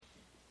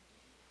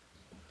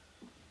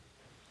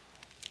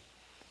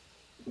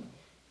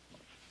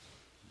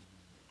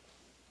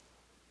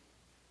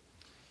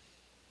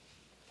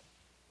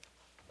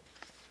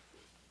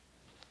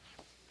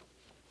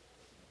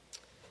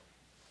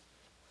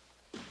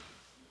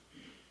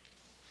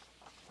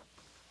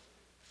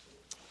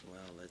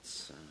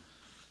Let's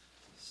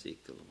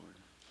seek the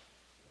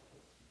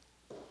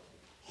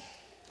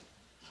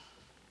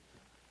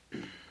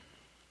Lord.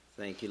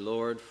 Thank you,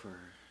 Lord, for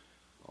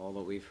all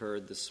that we've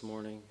heard this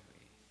morning.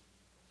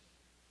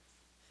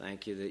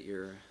 Thank you that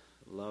your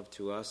love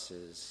to us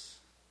is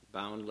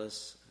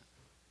boundless,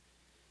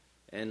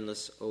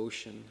 endless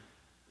ocean,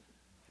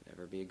 can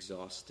never be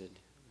exhausted.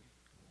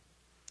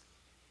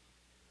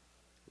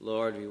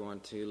 Lord, we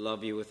want to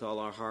love you with all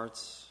our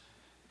hearts,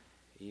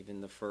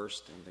 even the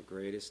first and the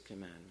greatest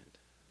commandment.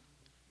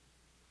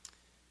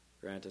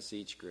 Grant us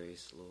each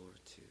grace, Lord,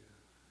 to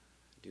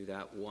do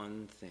that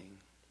one thing.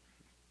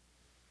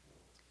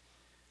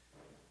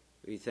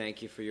 We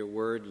thank you for your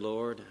word,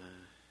 Lord,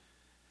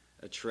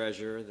 a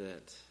treasure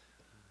that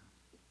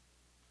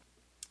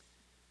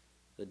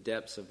the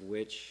depths of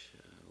which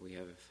we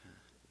have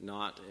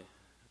not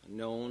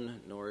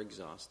known nor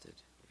exhausted.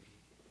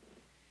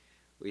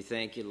 We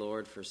thank you,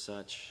 Lord, for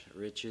such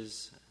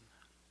riches.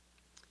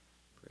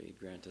 Pray,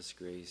 grant us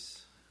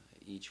grace,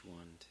 each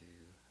one,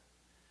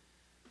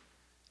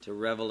 to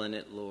revel in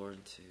it,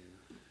 Lord, to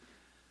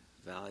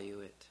value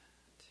it,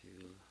 to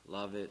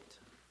love it,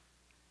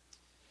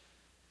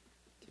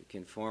 to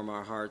conform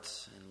our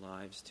hearts and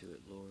lives to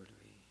it, Lord.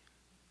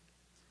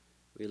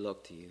 We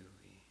look to you.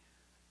 We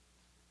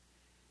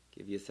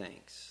give you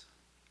thanks.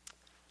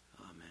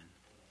 Amen.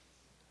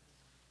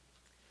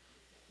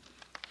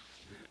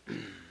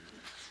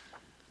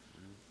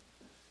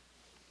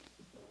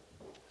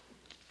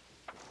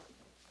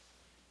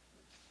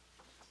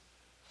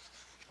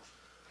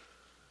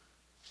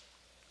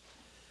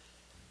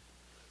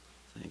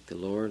 Thank the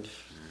Lord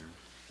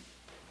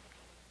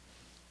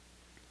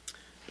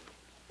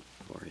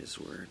for his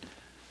word.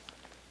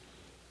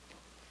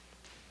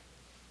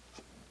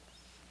 I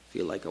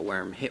feel like I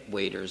wear hip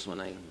waders when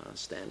I'm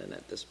standing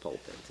at this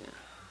pulpit. Yeah.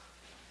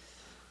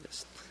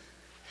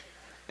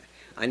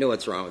 I know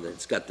what's wrong with it.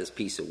 It's got this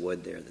piece of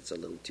wood there that's a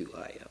little too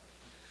high up.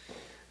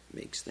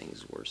 Makes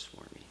things worse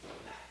for me.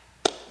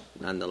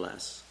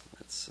 Nonetheless,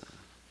 let's...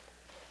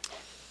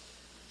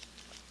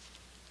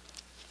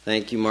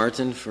 Thank you,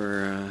 Martin,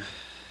 for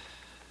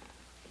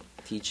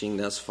teaching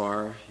thus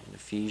far in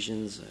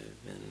Ephesians.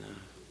 I've been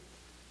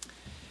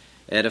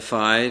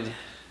edified,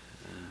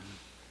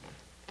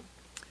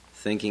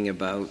 thinking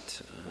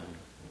about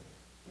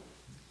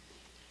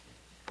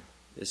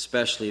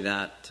especially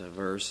that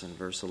verse in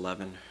verse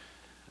 11,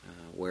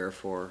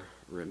 wherefore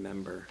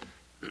remember.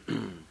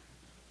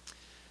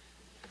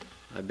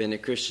 I've been a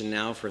Christian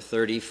now for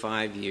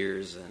 35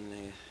 years,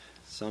 and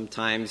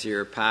sometimes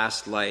your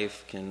past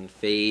life can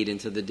fade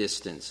into the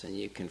distance and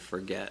you can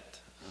forget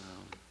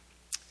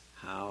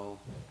how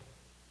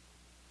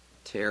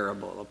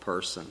terrible a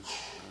person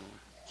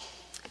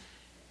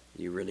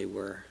you really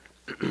were.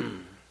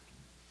 And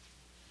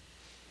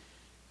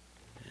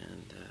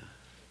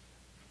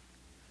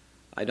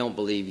I don't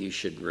believe you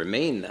should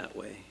remain that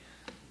way,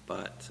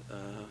 but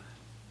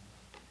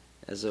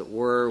as it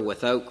were,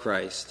 without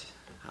Christ,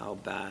 how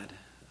bad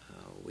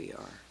we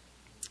are.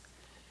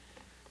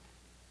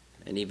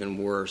 And even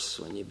worse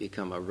when you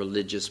become a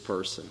religious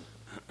person,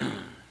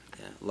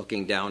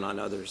 looking down on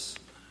others,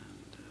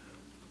 and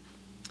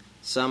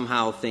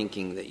somehow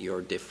thinking that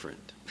you're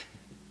different.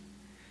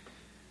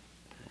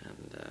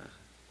 And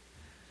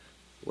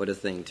what a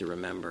thing to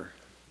remember.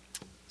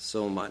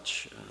 So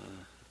much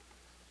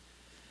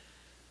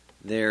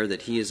there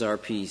that he is our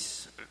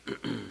peace.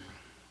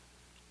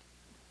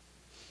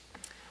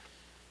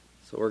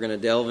 So we're going to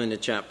delve into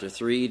chapter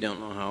 3. Don't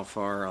know how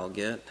far I'll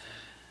get.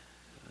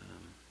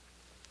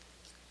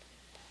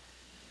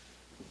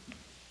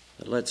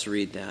 But let's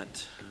read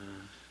that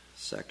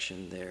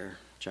section there,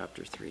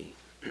 chapter 3.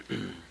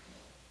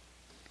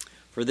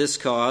 For this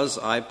cause,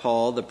 I,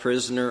 Paul, the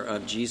prisoner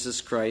of Jesus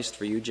Christ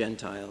for you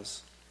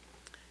Gentiles,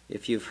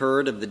 if you've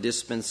heard of the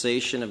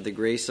dispensation of the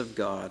grace of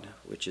God,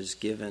 which is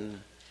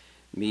given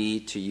me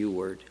to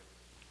youward,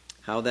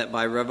 how that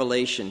by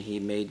revelation he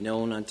made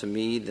known unto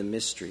me the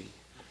mystery,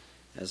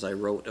 as I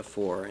wrote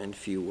afore in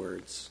few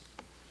words,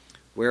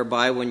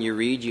 whereby when you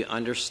read you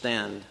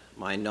understand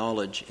my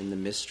knowledge in the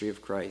mystery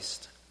of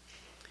Christ,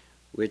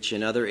 which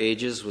in other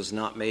ages was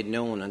not made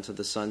known unto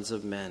the sons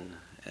of men,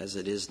 as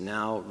it is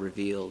now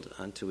revealed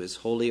unto his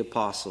holy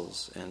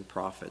apostles and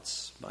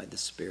prophets by the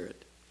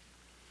Spirit,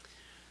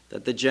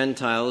 that the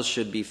Gentiles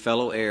should be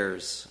fellow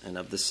heirs and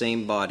of the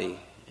same body,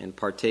 and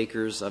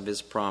partakers of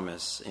his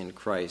promise in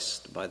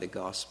Christ by the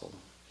gospel,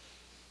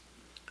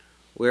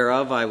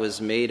 whereof I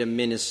was made a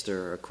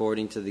minister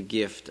according to the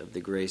gift of the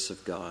grace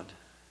of God,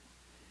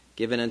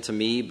 given unto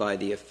me by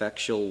the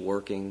effectual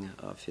working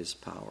of his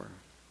power.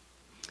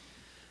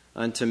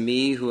 Unto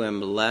me, who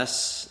am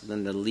less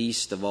than the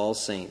least of all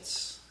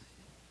saints,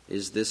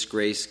 is this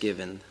grace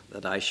given,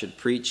 that I should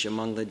preach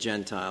among the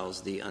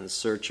Gentiles the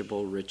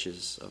unsearchable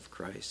riches of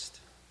Christ,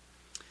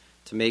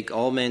 to make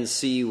all men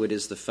see what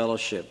is the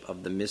fellowship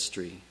of the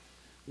mystery,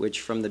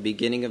 which from the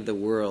beginning of the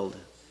world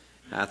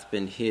hath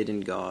been hid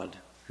in God,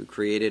 who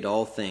created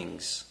all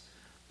things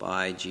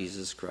by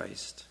Jesus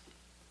Christ,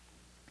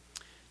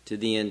 to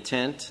the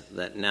intent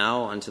that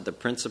now unto the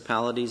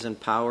principalities and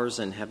powers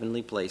in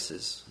heavenly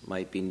places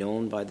might be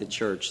known by the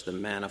church the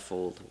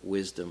manifold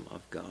wisdom of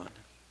God,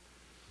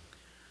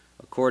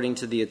 according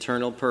to the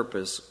eternal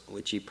purpose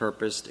which he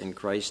purposed in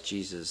Christ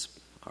Jesus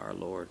our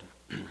Lord,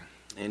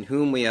 in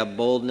whom we have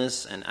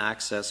boldness and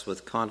access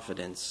with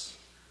confidence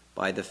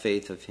by the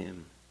faith of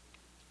him.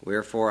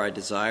 Wherefore I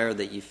desire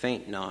that ye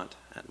faint not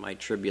at my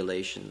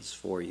tribulations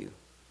for you,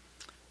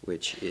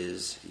 which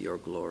is your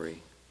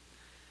glory.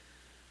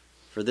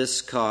 For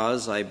this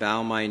cause I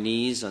bow my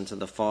knees unto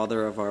the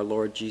Father of our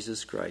Lord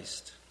Jesus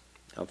Christ,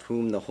 of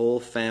whom the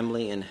whole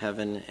family in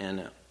heaven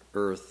and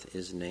earth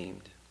is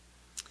named,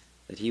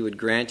 that he would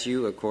grant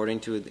you,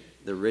 according to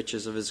the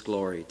riches of his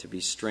glory, to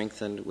be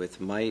strengthened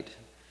with might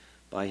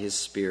by his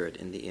Spirit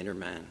in the inner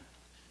man,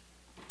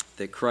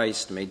 that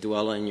Christ may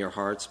dwell in your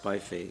hearts by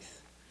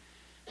faith,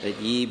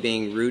 that ye,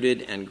 being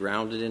rooted and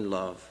grounded in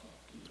love,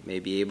 may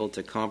be able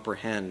to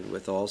comprehend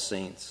with all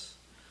saints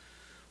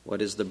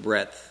what is the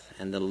breadth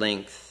and the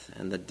length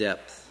and the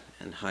depth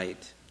and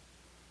height,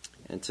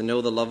 and to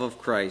know the love of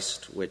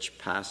Christ which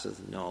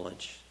passeth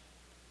knowledge,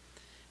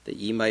 that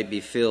ye might be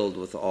filled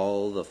with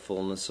all the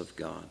fullness of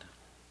God.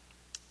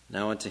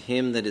 Now unto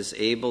him that is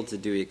able to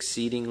do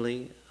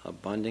exceedingly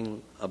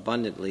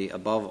abundantly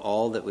above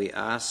all that we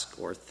ask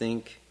or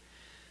think,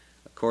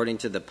 according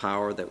to the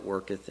power that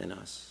worketh in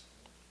us.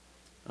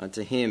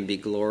 Unto him be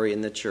glory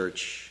in the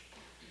church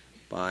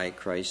by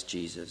Christ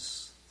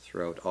Jesus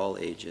throughout all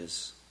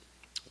ages,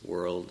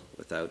 world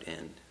without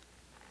end.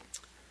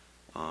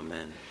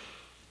 Amen.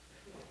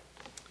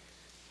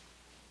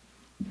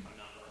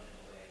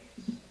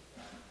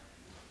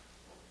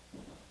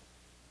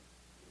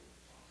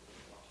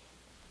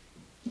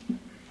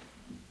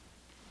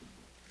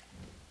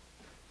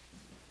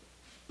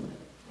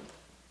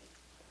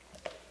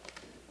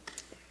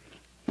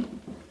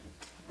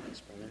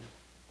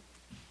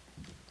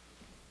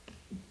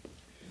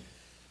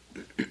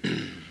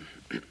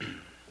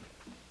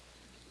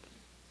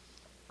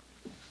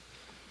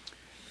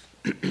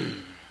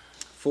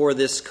 For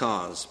this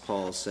cause,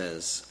 Paul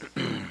says,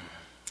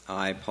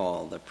 I,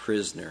 Paul, the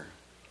prisoner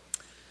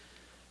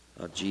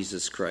of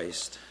Jesus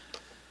Christ,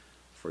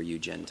 for you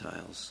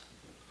Gentiles.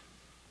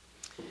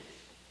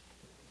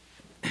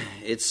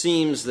 It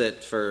seems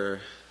that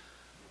for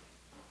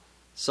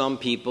some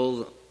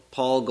people,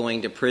 Paul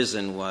going to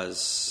prison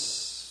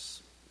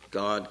was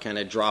God kind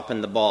of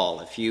dropping the ball.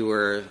 If you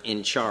were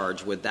in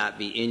charge, would that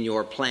be in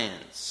your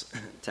plans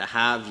to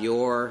have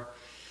your,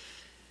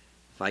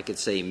 if I could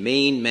say,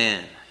 main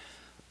man,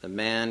 the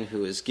man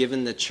who is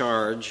given the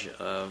charge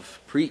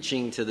of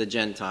preaching to the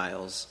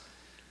Gentiles,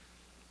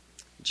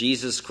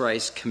 Jesus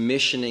Christ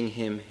commissioning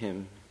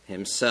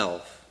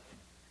himself,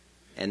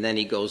 and then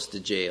he goes to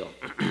jail?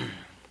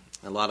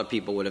 A lot of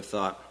people would have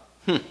thought,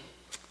 I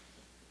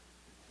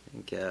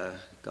think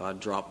God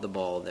dropped the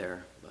ball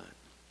there. But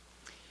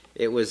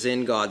it was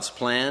in God's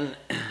plan,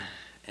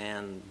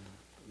 and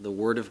the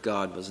Word of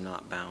God was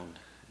not bound.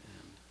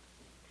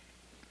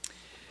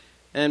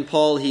 And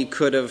Paul, he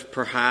could have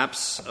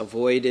perhaps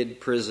avoided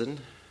prison,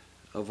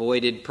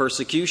 avoided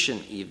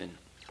persecution even,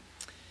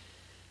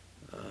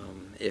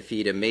 if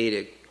he'd have made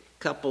a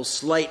couple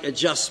slight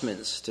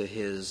adjustments to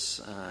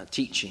his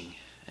teaching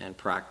and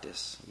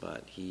practice.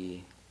 But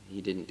he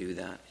didn't do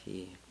that.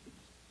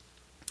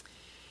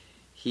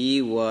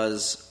 He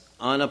was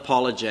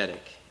unapologetic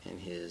in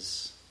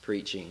his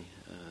preaching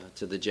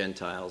to the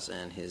Gentiles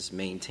and his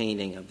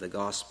maintaining of the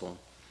gospel.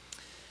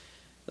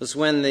 It was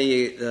when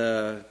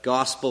the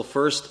gospel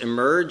first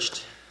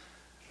emerged.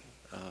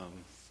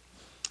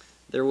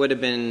 There would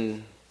have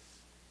been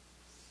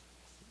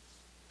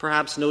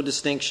perhaps no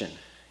distinction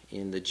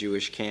in the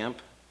Jewish camp.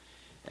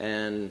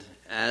 And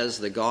as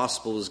the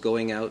gospel was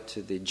going out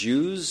to the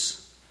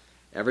Jews,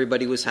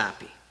 everybody was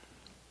happy.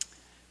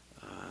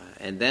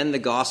 And then the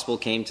gospel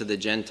came to the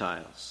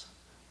Gentiles.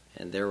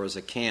 And there was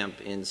a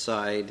camp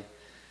inside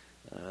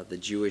the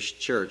Jewish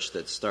church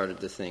that started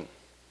to think,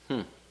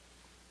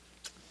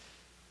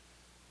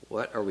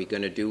 what are we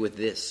going to do with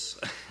this?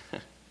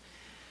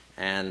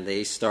 And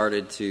they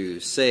started to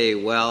say,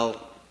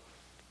 well,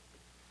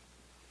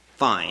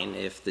 fine,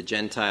 if the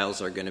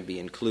Gentiles are going to be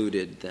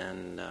included,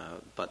 then,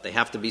 but they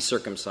have to be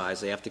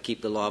circumcised, they have to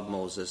keep the law of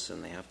Moses,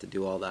 and they have to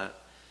do all that.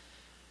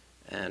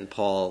 And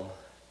Paul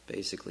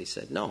basically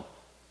said, no,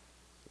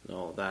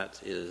 that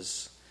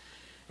is,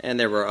 and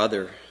there were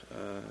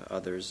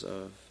others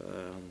of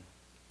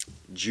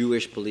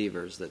Jewish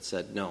believers that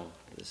said, no,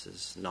 this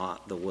is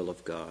not the will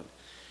of God.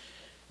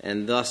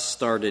 And thus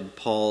started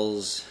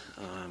Paul's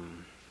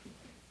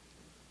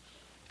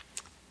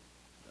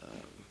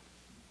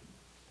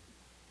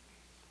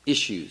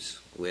issues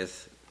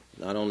with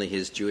not only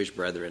his Jewish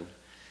brethren,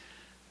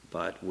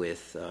 but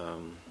with,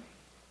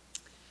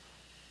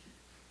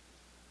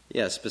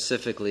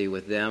 specifically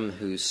with them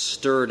who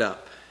stirred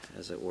up,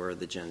 as it were,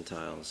 the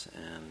Gentiles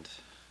and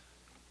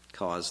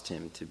caused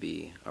him to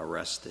be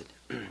arrested.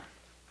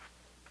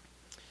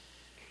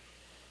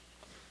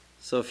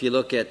 So if you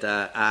look at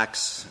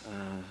Acts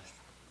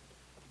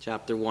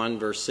Chapter 1,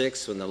 verse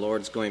 6, when the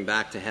Lord's going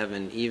back to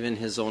heaven, even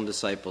his own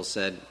disciples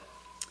said,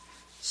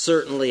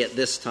 certainly at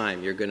this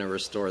time you're going to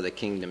restore the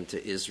kingdom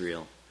to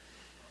Israel.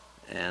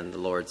 And the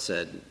Lord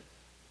said,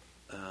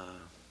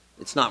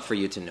 it's not for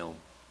you to know.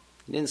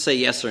 He didn't say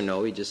yes or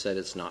no, he just said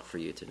it's not for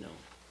you to know.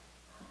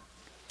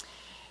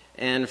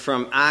 And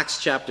from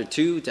Acts chapter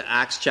 2 to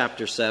Acts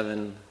chapter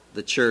 7,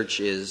 the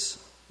church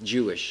is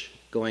Jewish,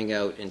 going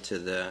out into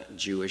the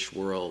Jewish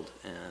world.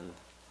 And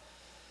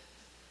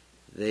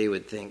they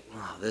would think,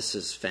 wow, this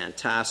is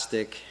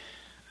fantastic.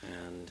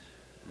 And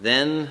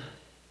then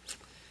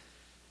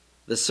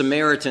the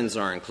Samaritans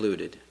are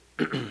included.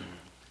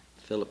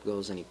 Philip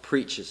goes and he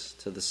preaches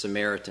to the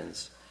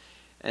Samaritans.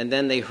 And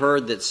then they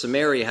heard that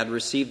Samaria had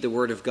received the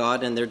word of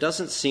God, and there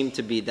doesn't seem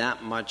to be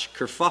that much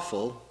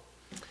kerfuffle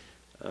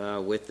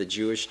with the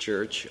Jewish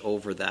church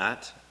over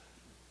that.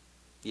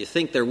 You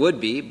think there would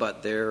be,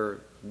 but there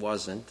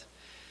wasn't.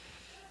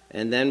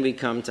 And then we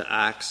come to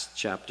Acts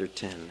chapter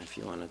 10, if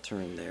you want to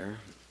turn there.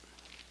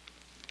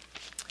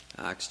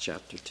 Acts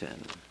chapter 10.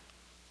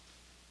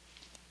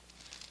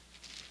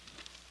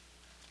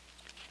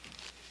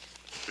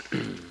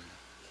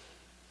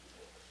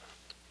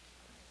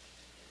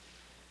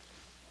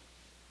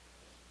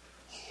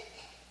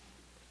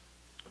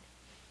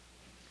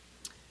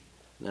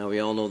 Now we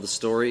all know the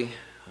story.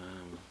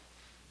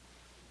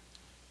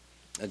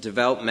 A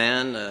devout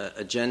man,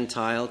 a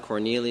Gentile,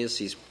 Cornelius,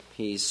 he's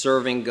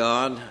serving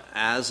God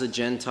as a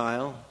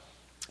Gentile,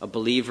 a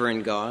believer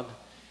in God.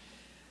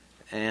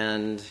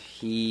 And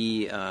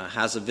he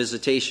has a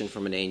visitation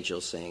from an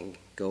angel saying,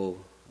 go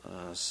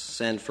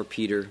send for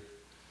Peter.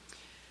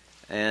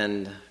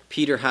 And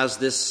Peter has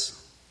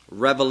this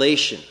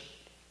revelation,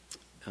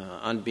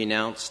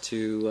 unbeknownst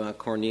to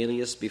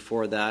Cornelius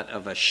before that,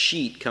 of a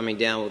sheet coming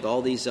down with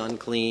all these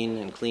unclean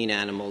and clean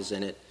animals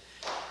in it.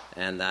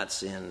 And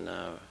that's in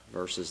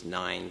verses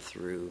 9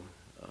 through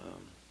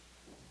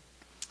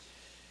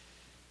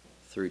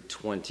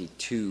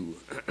 22.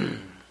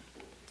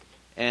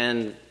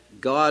 And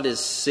God is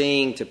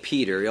saying to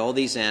Peter, all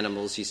these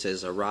animals, he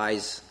says,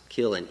 arise,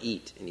 kill, and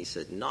eat. And he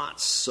said, not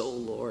so,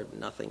 Lord,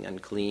 nothing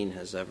unclean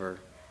has ever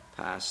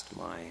passed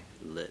my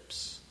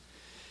lips.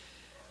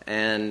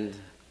 And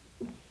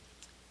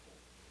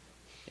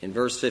in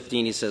verse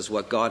 15 he says,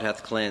 what God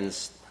hath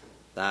cleansed,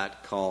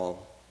 that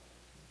call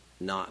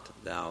not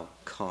thou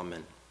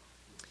common.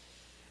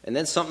 And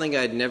then something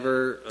I'd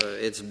never,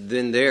 it's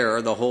been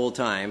there the whole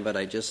time, but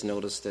I just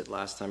noticed it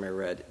last time I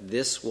read.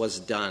 This was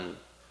done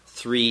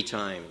 3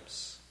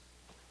 times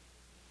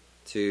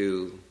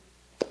to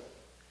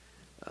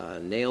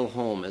nail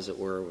home, as it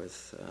were,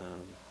 with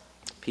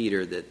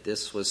Peter, that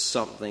this was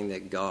something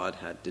that God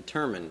had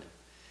determined.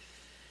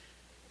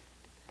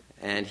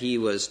 And he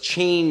was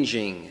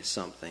changing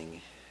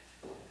something.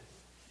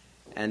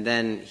 And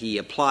then he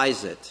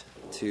applies it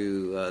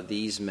to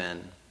these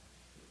men.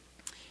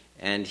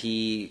 And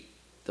the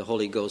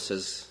Holy Ghost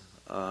says,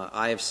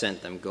 I have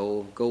sent them,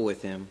 go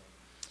with him.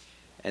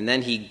 And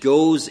then he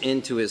goes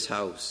into his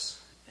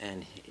house,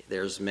 and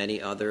there's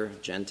many other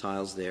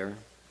Gentiles there.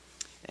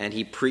 And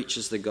he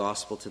preaches the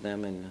gospel to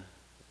them in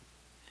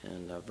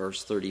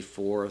verse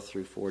 34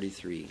 through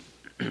 43.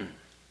 And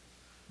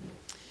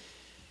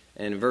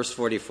in verse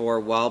 44,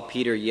 while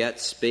Peter yet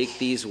spake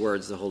these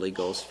words, the Holy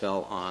Ghost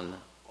fell on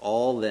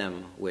all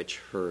them which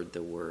heard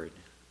the word.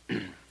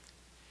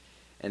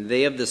 And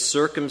they of the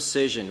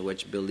circumcision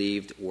which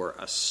believed were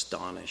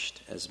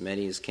astonished, as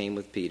many as came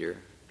with Peter,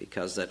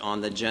 because that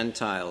on the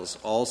Gentiles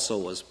also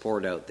was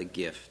poured out the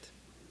gift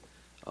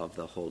of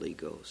the Holy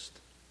Ghost,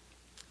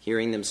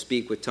 hearing them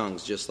speak with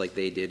tongues just like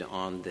they did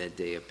on the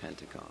day of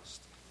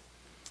Pentecost.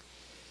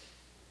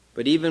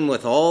 But even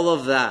with all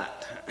of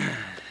that,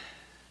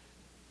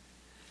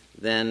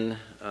 then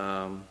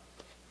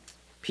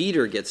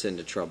Peter gets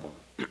into trouble.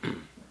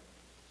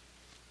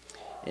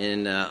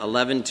 In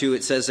 11:2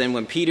 it says, and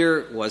when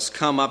Peter was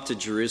come up to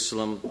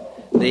Jerusalem,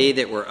 they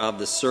that were of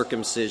the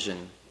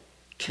circumcision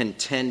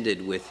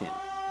contended with him,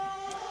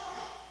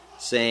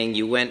 saying,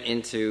 you went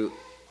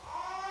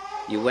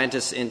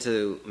us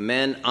into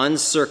men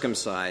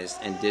uncircumcised,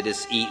 and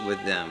didst eat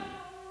with them.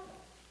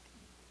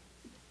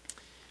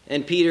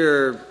 And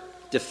Peter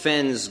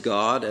defends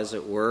God, as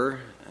it were,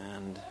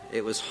 and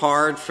it was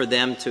hard for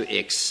them to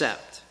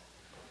accept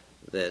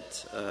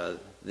that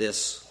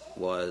this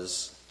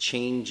was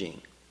changing.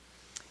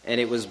 And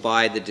it was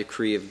by the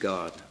decree of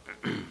God.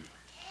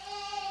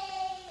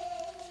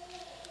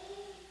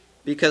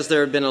 Because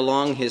there had been a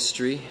long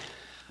history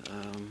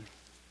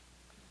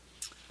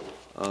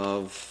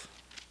of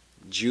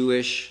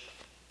Jewish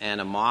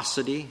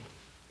animosity,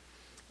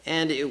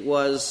 and it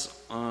was,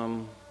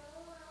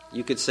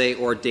 you could say,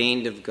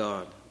 ordained of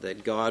God,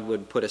 that God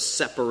would put a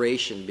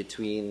separation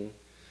between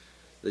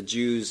the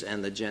Jews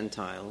and the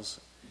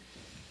Gentiles.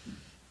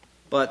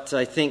 But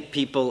I think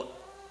people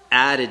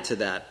added to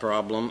that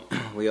problem.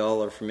 We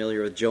all are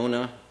familiar with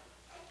Jonah,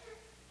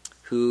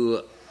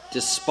 who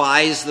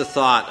despised the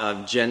thought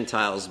of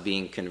Gentiles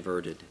being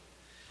converted,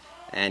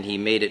 and he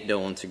made it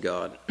known to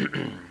God.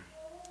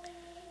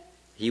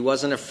 He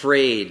wasn't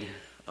afraid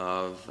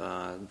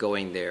of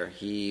going there.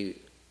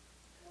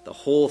 The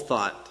whole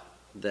thought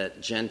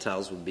that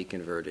Gentiles would be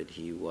converted,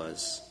 he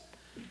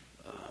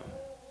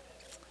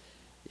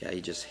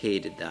just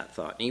hated that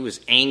thought. And he was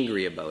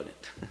angry about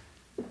it.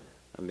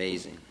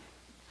 Amazing.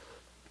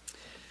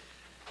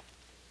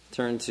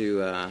 Turn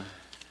to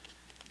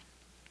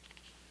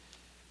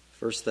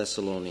 1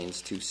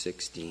 Thessalonians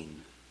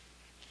 2:16.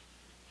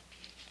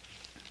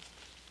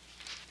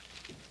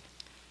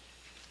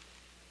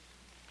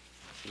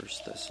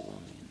 First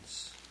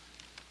Thessalonians.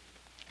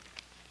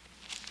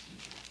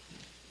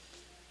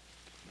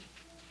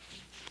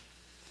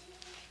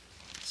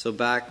 So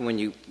back when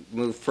you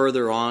move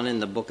further on in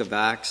the book of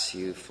Acts,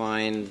 you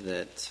find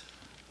that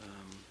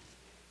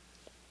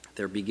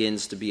there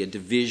begins to be a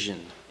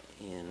division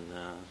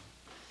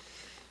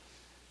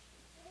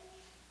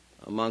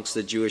amongst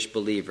the Jewish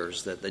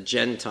believers, that the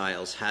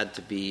Gentiles had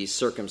to be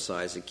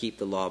circumcised and keep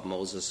the law of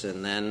Moses.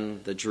 And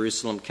then the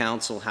Jerusalem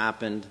Council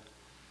happened,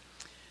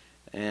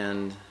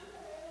 and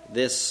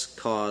this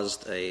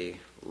caused a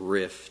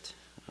rift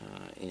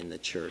in the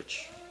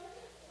church.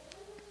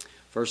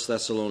 1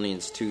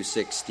 Thessalonians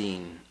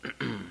 2:16.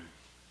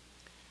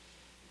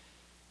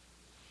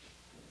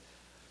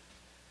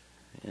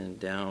 And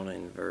down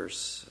in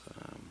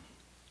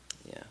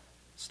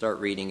start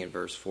reading in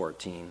verse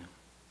 14.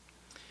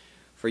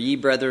 For ye,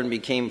 brethren,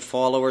 became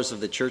followers of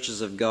the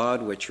churches of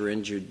God, which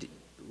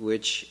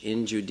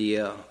in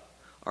Judea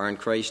are in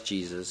Christ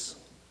Jesus.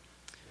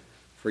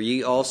 For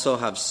ye also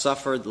have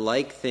suffered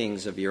like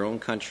things of your own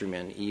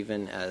countrymen,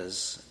 even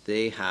as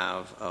they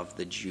have of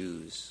the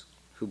Jews,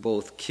 who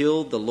both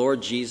killed the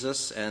Lord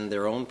Jesus and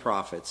their own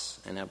prophets,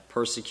 and have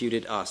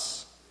persecuted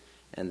us,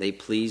 and they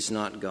please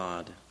not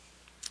God,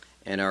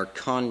 and are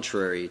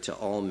contrary to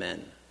all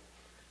men,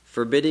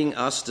 forbidding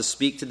us to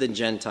speak to the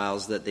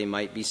Gentiles that they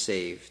might be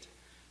saved,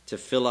 to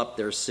fill up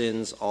their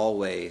sins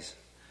always,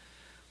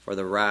 for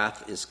the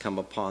wrath is come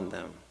upon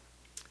them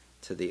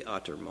to the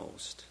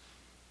uttermost.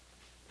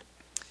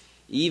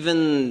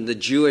 Even the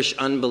Jewish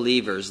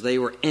unbelievers, they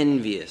were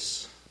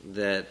envious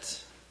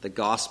that the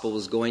gospel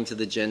was going to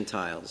the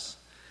Gentiles,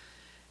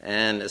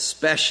 and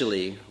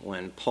especially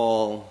when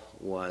Paul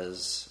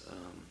was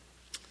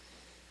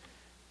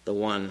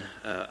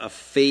a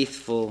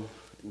faithful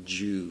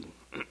Jew.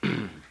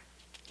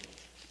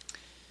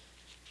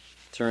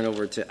 Turn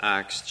over to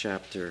Acts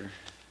chapter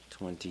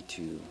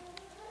 22.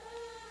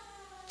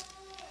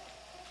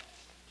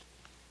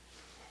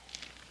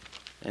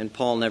 And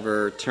Paul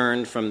never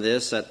turned from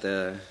this at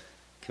the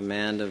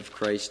command of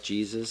Christ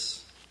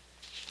Jesus.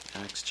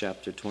 Acts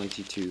chapter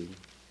 22.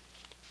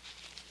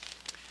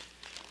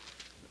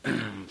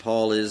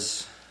 Paul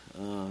is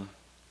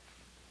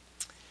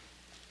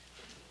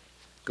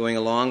going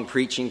along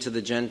preaching to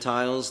the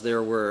Gentiles.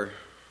 There were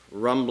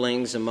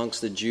rumblings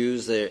amongst the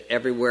Jews.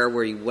 Everywhere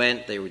where he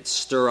went, they would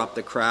stir up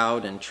the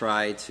crowd and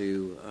try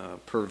to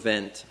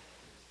prevent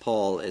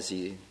Paul, as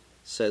he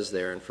says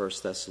there in 1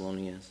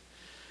 Thessalonians,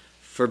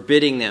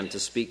 forbidding them to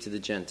speak to the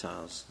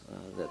Gentiles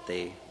that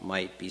they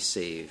might be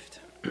saved.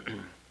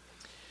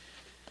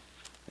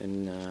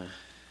 In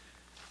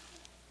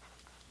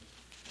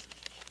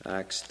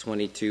Acts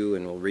 22,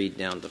 and we'll read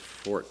down to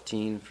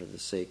 14 for the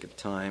sake of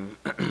time.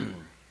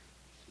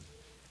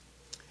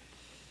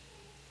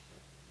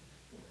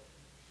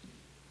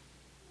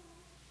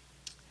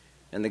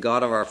 And the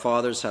God of our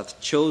fathers hath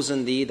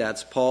chosen thee,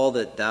 that's Paul,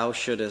 that thou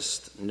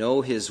shouldest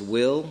know his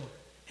will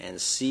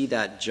and see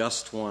that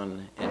just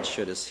one, and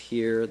shouldest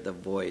hear the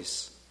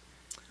voice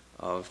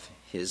of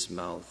his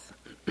mouth.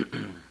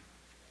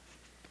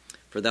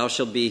 For thou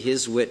shalt be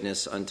his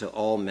witness unto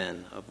all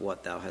men of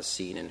what thou hast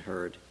seen and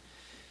heard.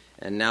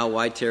 And now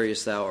why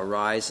tarriest thou?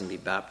 Arise and be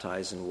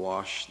baptized, and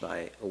wash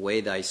away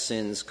thy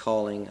sins,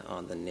 calling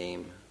on the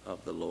name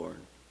of the Lord.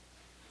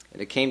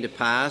 And it came to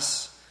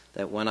pass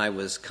that when I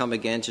was come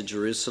again to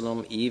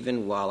Jerusalem,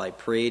 even while I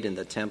prayed in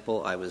the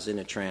temple, I was in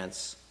a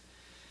trance,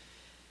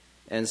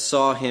 and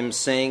saw him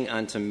saying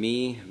unto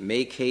me,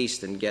 Make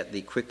haste and get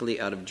thee quickly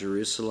out of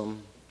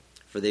Jerusalem,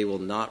 for they will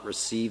not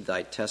receive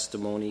thy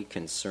testimony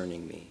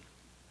concerning me.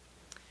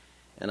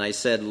 And I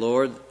said,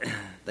 Lord,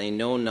 they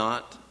know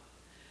not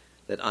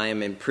that I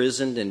am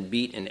imprisoned and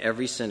beat in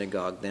every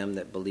synagogue them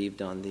that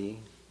believed on thee.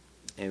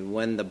 And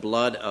when the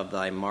blood of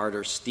thy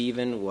martyr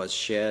Stephen was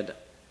shed,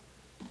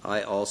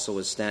 I also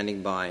was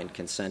standing by and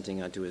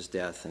consenting unto his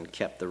death, and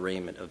kept the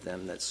raiment of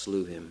them that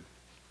slew him.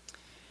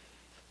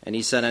 And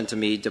he said unto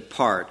me,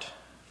 Depart,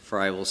 for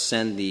I will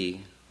send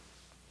thee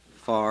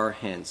far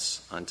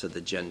hence unto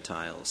the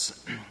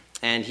Gentiles.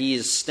 And he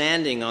is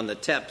standing on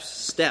the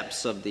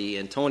steps of the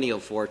Antonia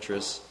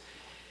fortress,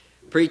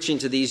 preaching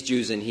to these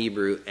Jews in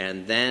Hebrew.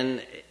 And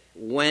then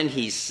when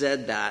he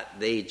said that,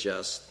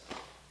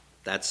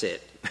 that's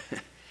it.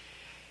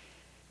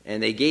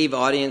 And they gave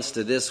audience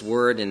to this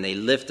word, and they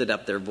lifted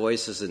up their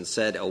voices and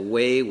said,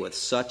 Away with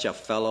such a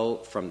fellow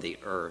from the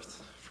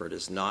earth, for it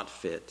is not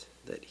fit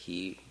that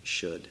he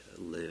should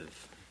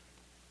live.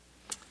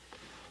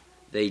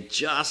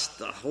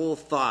 The whole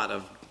thought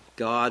of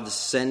God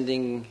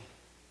sending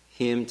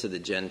him to the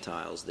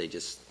Gentiles,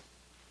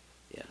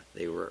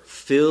 They were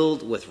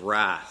filled with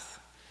wrath.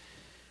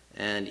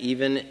 And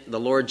even the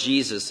Lord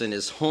Jesus in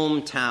his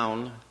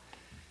hometown,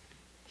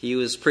 he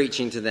was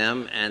preaching to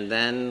them. And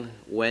then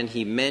when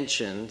he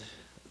mentioned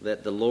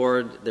that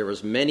there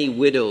was many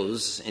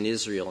widows in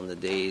Israel in the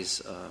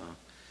days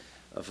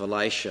of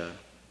Elisha,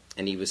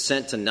 and he was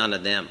sent to none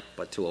of them,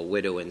 but to a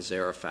widow in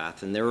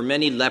Zarephath. And there were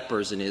many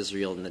lepers in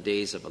Israel in the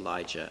days of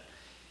Elijah,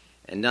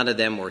 and none of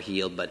them were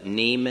healed, but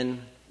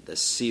Naaman the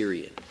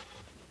Syrian.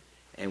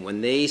 And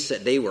when they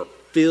said they were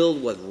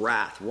filled with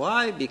wrath,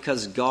 why?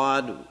 Because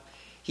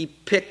he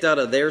picked out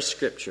of their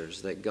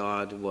scriptures that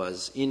God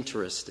was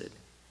interested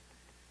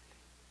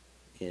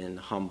in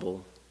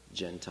humble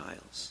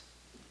Gentiles.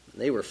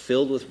 They were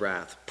filled with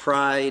wrath,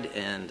 pride,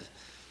 and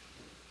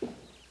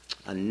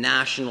a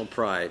national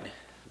pride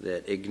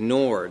that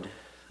ignored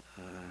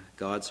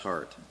God's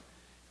heart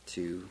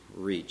to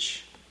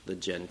reach the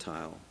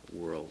Gentile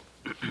world.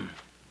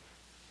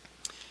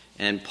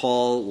 And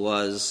Paul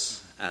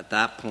was, at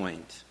that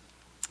point,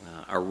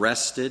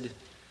 arrested,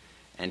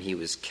 and he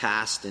was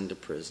cast into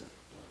prison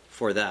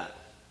for that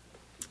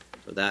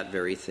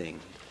very thing.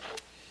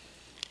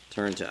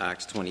 Turn to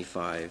Acts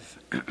 25,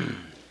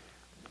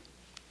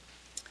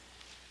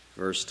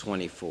 verse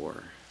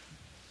 24.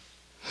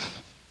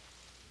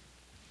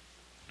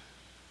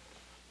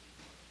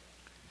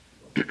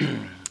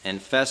 And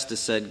Festus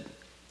said,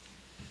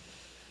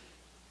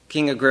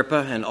 King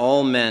Agrippa, and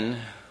all men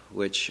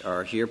which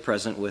are here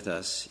present with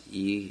us,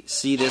 ye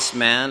see this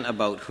man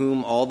about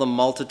whom all the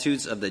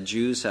multitudes of the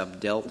Jews have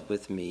dealt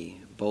with me,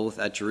 both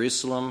at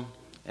Jerusalem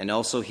and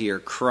also here,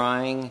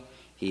 crying,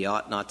 he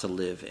ought not to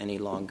live any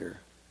longer.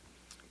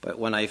 But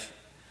when I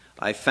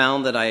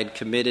found that I had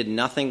committed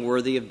nothing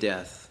worthy of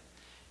death,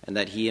 and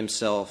that he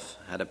himself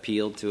had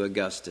appealed to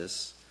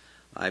Augustus,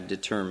 I've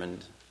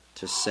determined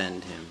to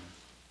send him.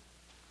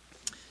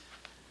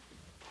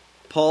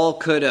 Paul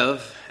could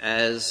have,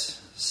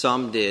 as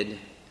some did,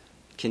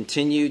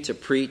 continued to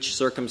preach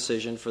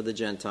circumcision for the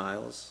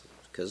Gentiles,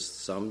 because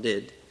some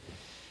did.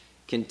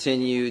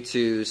 Continue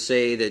to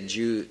say that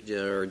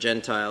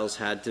Gentiles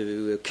had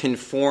to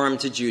conform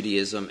to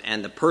Judaism,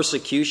 and the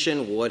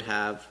persecution would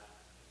have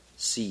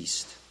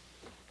ceased.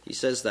 He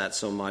says that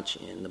so much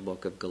in the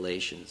book of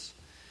Galatians,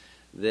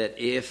 that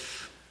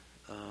if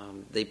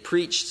they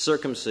preached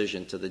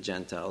circumcision to the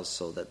Gentiles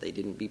so that they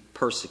didn't be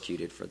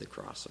persecuted for the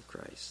cross of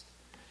Christ.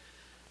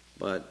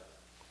 But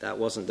that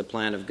wasn't the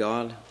plan of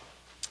God.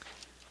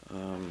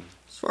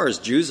 As far as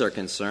Jews are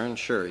concerned,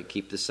 sure, you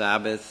keep the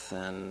Sabbath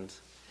and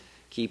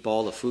keep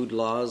all the food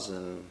laws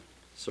and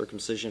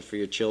circumcision for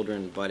your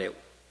children, but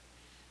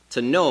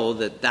to know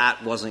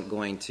that wasn't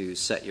going to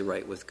set you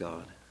right with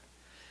God.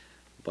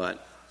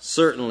 But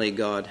certainly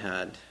God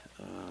had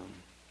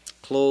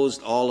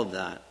closed all of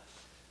that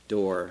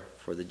door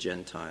for the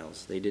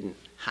Gentiles. They didn't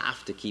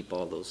have to keep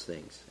all those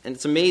things. And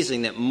it's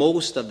amazing that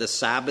most of the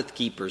Sabbath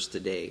keepers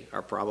today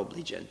are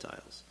probably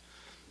Gentiles.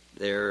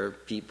 They're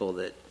people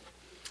that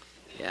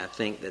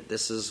think that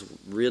this is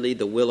really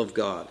the will of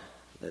God,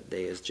 that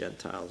they as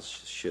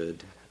Gentiles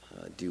should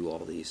do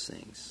all these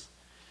things.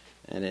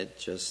 And it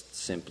just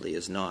simply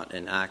is not.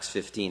 In Acts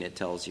 15, it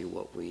tells you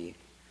what we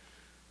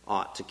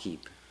ought to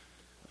keep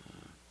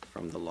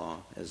from the law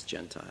as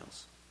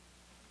Gentiles.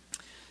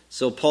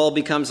 So Paul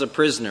becomes a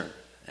prisoner,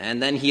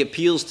 and then he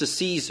appeals to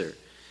Caesar,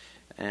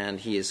 and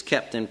he is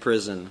kept in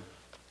prison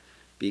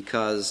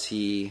because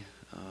he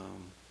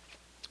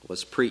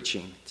was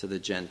preaching to the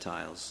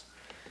Gentiles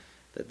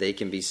that they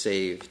can be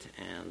saved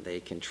and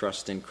they can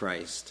trust in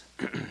Christ,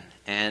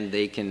 and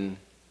they can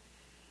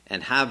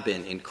and have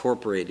been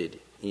incorporated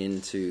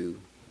into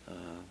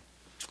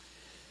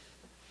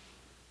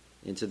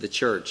the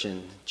church,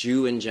 and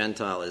Jew and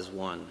Gentile is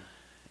one.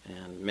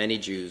 And many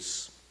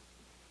Jews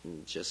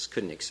just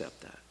couldn't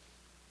accept that.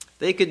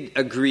 They could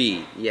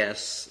agree,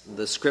 yes,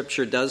 the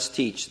Scripture does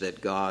teach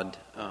that God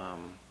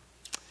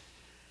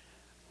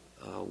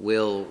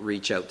will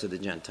reach out to the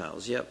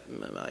Gentiles. Yep,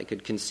 I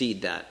could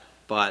concede that.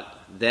 But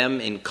them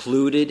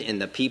included in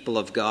the people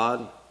of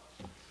God,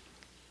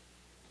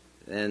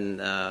 then,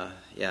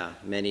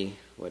 many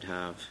would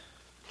have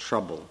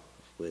trouble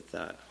with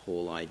that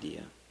whole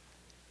idea.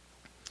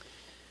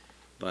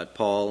 But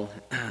Paul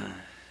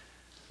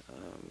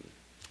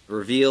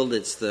revealed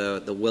it's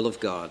the will of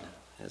God,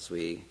 as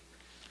we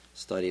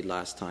studied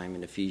last time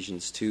in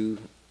Ephesians 2,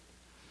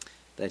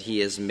 that he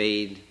has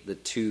made the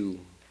two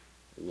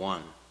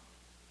one.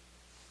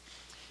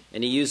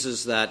 And he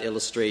uses that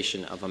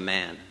illustration of a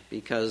man,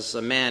 because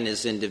a man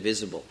is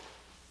indivisible.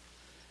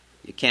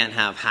 You can't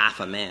have half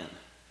a man.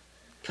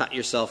 Cut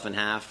yourself in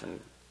half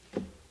and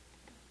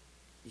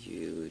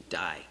you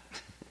die.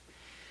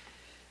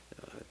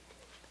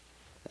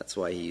 That's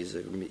why he used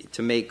it,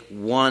 to make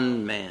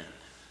one man.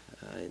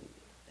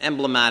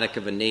 Emblematic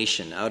of a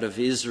nation. Out of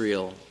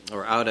Israel,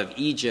 or out of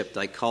Egypt,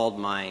 I called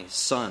my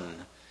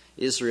son.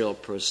 Israel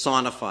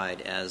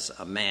personified as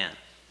a man.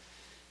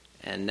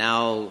 And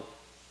now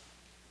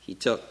he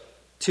took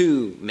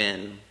two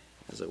men,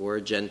 as it were,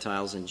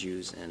 Gentiles and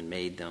Jews, and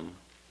made them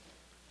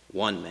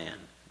one man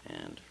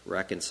and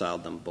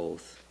reconciled them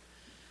both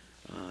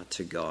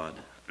to God.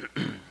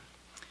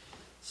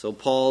 So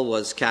Paul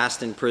was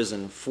cast in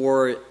prison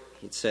for,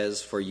 it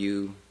says, for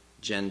you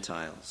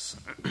Gentiles.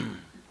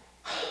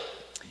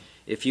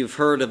 If you've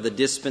heard of the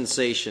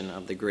dispensation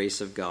of the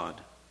grace of God,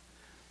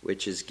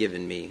 which is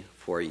given me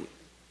for you,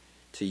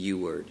 to you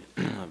word,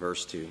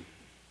 verse 2.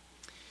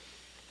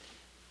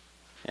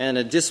 And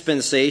a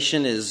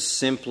dispensation is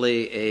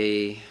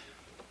simply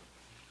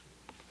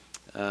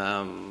a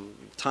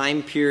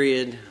time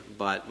period,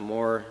 but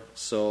more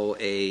so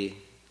a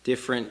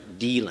different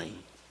dealing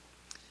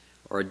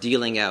or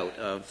dealing out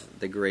of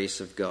the grace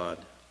of God.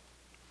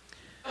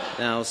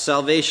 Now,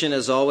 salvation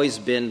has always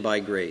been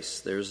by grace.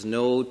 There's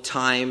no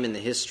time in the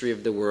history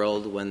of the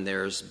world when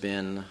there's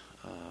been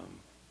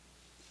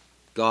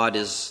God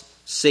is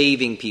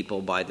saving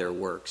people by their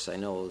works. I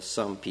know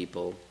some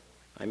people,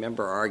 I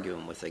remember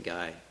arguing with a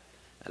guy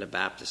at a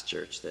Baptist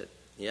church that,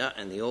 yeah,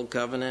 in the Old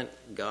Covenant,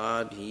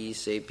 God, he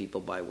saved people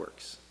by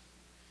works.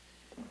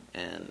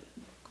 And,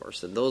 of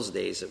course, in those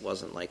days, it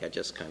wasn't like I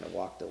just kind of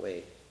walked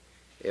away.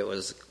 It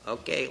was,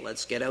 okay,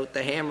 let's get out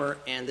the hammer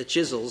and the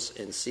chisels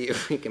and see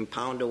if we can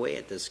pound away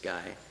at this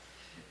guy.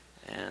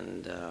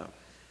 And,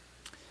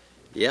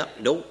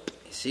 nope.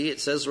 See,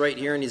 it says right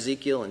here in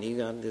Ezekiel, and he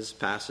got these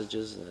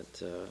passages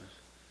that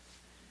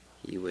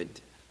he would,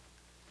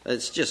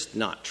 it's just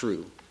not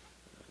true.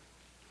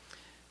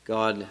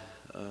 God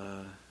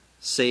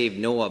saved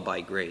Noah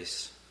by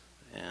grace,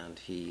 and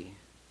he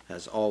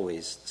has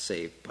always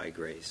saved by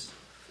grace.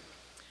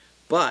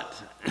 But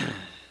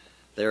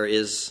there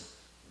is,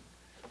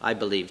 I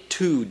believe,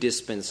 two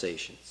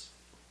dispensations.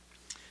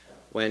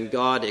 When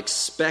God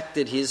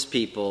expected his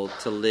people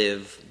to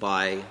live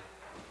by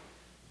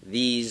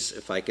these,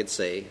 if I could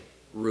say,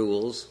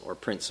 rules or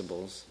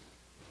principles,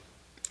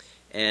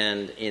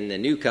 and in the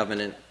new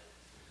covenant,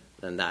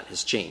 then that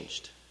has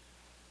changed,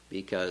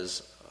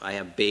 because I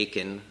have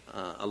bacon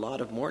a lot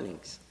of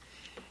mornings.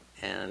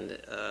 And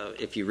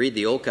if you read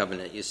the Old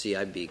Covenant, you see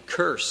I'd be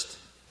cursed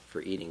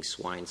for eating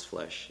swine's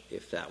flesh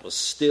if that was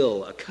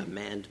still a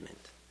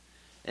commandment.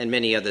 And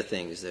many other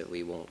things that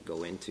we won't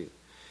go into,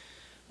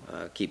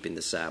 keeping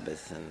the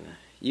Sabbath. And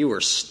you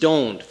were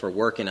stoned for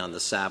working on the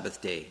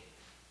Sabbath day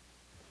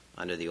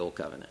under the Old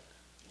Covenant.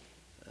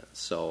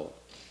 So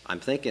I'm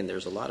thinking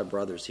there's a lot of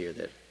brothers here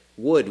that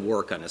would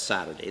work on a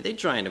Saturday. They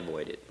try and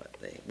avoid it, but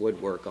they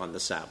would work on the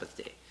Sabbath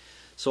day.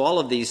 So all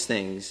of these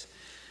things,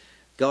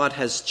 God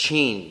has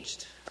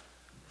changed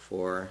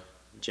for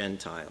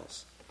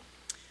Gentiles.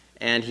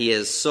 And he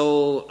has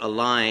so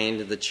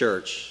aligned the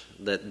church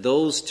that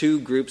those two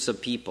groups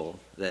of people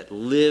that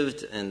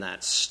lived in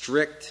that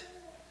strict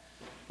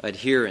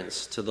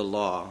adherence to the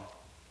law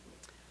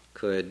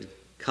could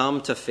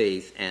come to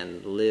faith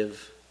and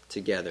live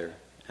together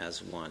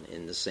as one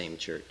in the same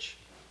church.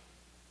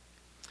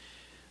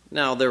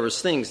 Now, there was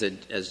things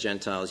that as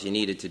Gentiles you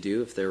needed to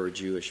do if there were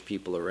Jewish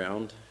people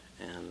around.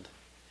 And,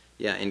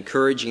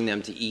 encouraging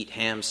them to eat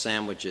ham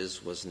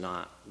sandwiches was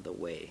not the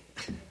way.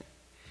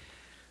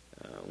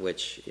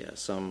 Which,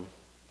 some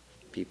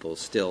people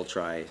still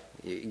try.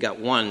 You got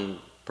one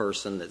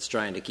person that's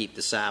trying to keep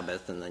the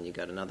Sabbath, and then you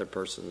got another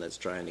person that's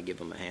trying to give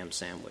them a ham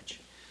sandwich.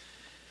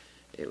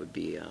 It would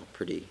be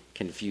pretty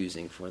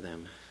confusing for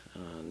them,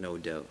 no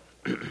doubt.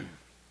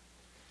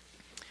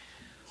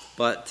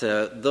 But,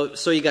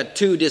 so you got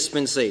two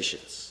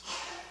dispensations.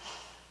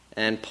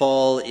 And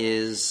Paul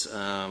is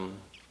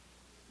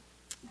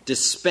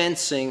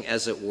dispensing,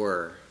 as it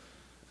were,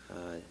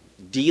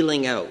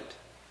 dealing out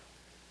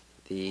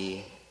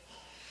the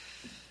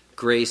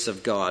grace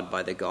of God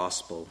by the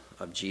gospel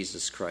of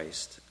Jesus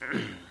Christ.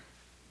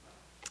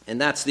 And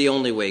that's the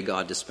only way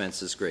God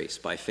dispenses grace,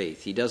 by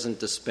faith. He doesn't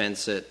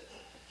dispense it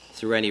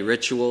through any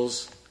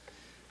rituals.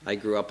 I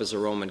grew up as a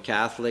Roman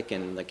Catholic,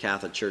 and the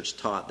Catholic Church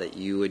taught that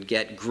you would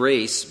get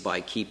grace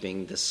by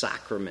keeping the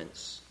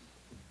sacraments.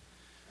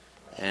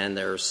 And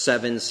there are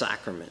 7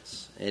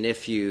 sacraments. And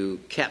if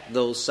you kept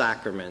those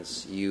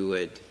sacraments, you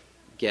would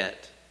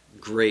get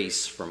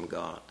grace from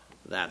God.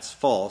 That's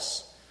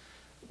false.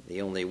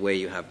 The only way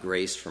you have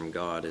grace from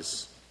God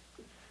is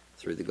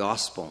through the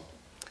gospel,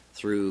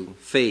 through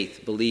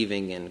faith,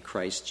 believing in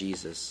Christ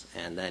Jesus.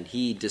 And then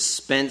he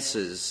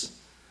dispenses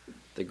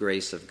the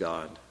grace of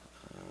God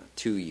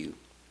to you.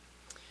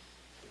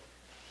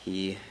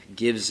 He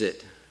gives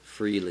it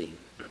freely.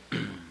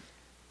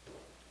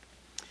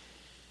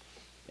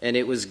 And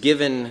it was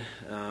given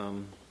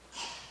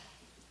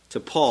to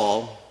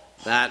Paul,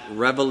 that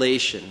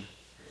revelation,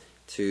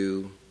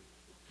 to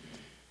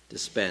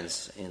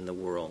dispense in the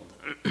world.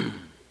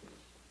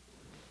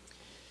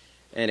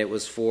 And it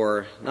was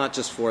for, not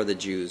just for the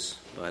Jews,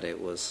 but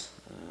it was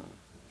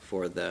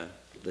for the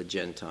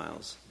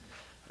Gentiles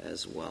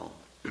as well.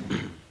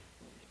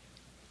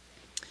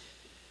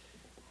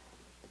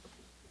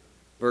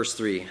 Verse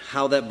 3,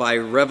 how that by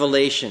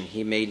revelation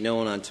he made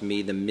known unto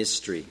me the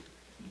mystery,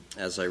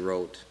 as I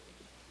wrote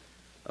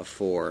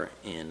afore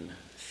in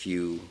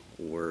few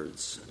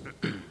words.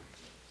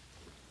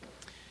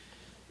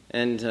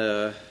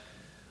 And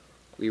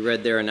we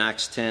read there in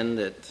Acts 10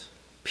 that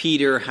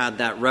Peter had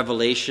that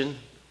revelation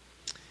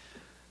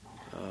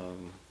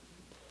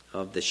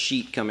of the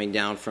sheet coming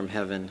down from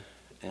heaven,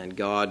 and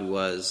God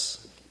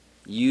was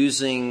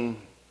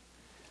using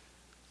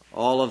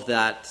all of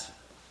that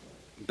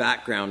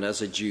background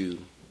as a Jew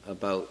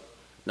about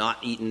not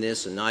eating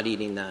this and not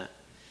eating that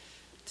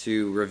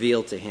to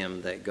reveal to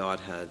him that God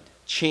had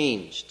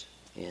changed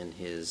in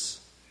his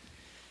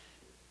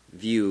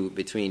view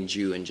between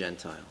Jew and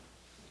Gentile,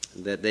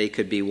 that they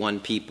could be one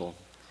people.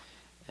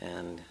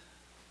 And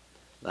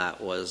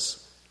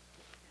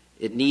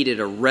it needed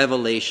a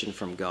revelation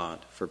from God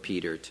for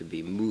Peter to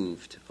be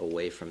moved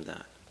away from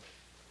that.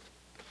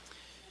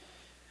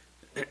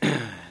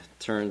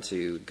 Turn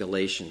to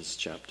Galatians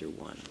chapter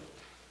 1.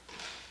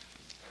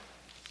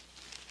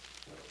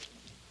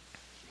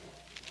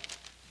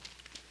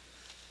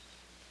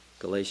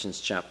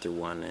 Galatians chapter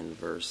 1 and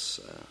verse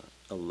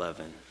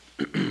 11.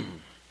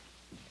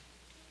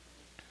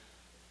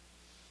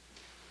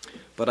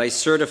 But I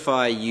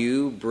certify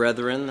you,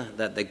 brethren,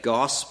 that the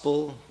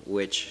gospel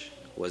which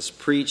was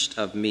preached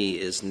of me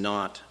is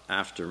not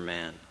after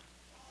man.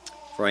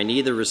 For I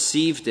neither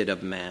received it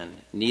of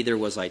man, neither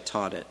was I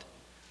taught it,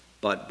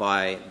 but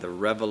by the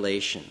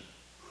revelation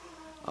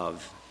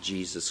of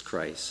Jesus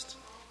Christ.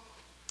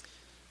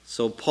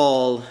 So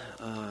Paul,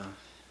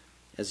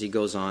 as he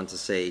goes on to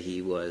say,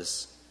 he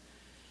was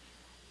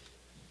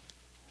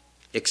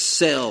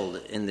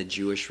excelled in the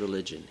Jewish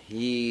religion.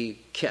 He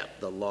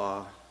kept the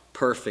law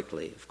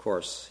perfectly. Of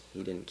course,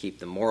 he didn't keep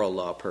the moral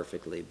law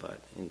perfectly, but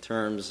in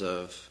terms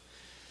of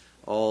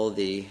all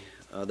the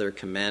other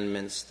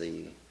commandments,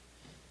 the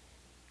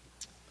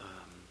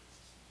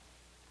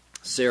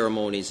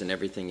ceremonies and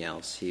everything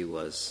else, he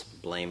was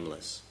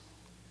blameless.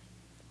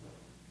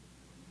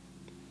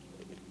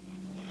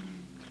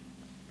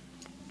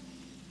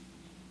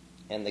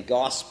 And the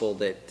gospel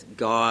that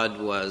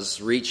God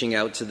was reaching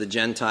out to the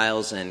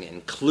Gentiles and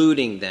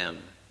including them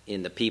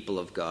in the people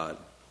of God,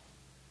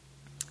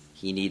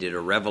 he needed a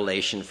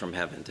revelation from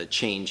heaven to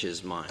change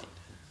his mind.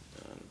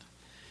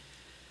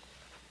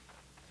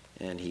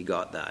 And he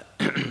got that.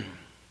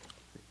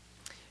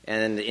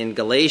 And in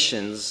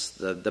Galatians,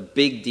 the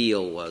big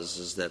deal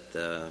was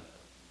that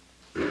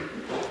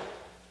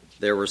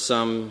there were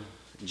some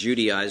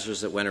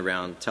Judaizers that went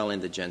around telling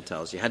the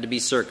Gentiles, you had to be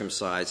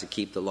circumcised to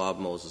keep the law of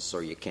Moses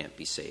or you can't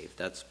be saved.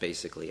 That's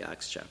basically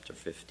Acts chapter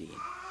 15.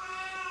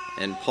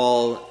 And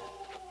Paul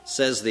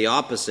says the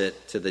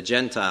opposite to the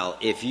Gentile.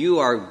 If you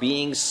are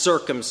being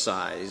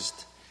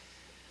circumcised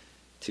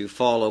to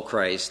follow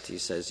Christ, he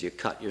says, you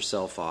cut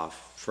yourself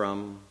off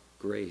from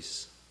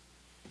grace.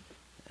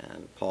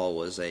 And Paul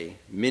was a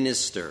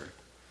minister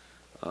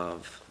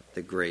of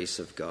the grace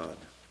of God.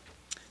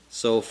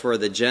 So for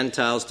the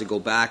Gentiles to go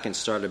back and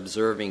start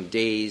observing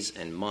days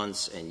and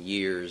months and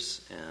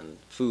years and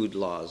food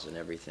laws and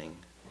everything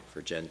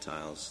for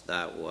Gentiles,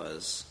 that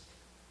was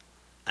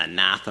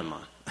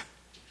anathema.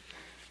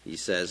 He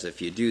says,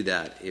 if you do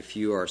that, if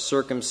you are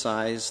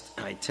circumcised,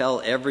 I tell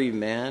every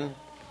man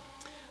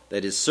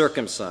that is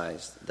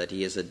circumcised that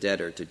he is a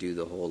debtor to do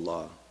the whole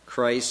law.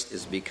 Christ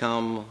is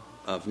become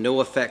of no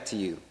effect to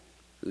you.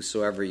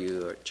 Whosoever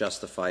you are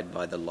justified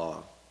by the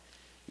law,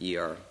 ye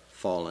are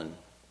fallen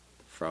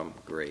from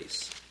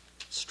grace.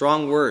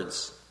 Strong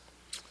words.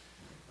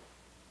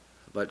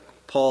 But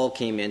Paul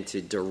came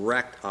into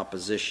direct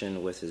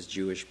opposition with his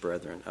Jewish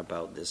brethren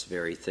about this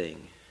very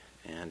thing.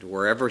 And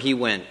wherever he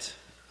went,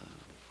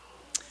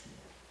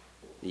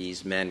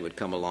 these men would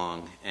come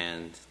along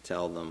and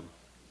tell them,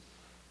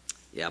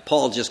 yeah,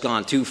 Paul's just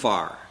gone too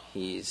far.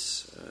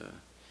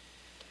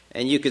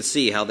 And you could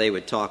see how they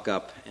would talk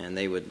up and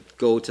they would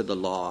go to the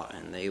law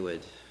and they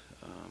would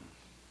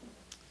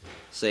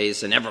say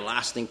it's an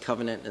everlasting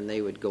covenant, and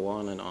they would go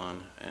on.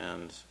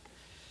 And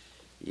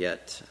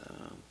yet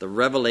the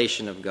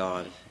revelation of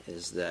God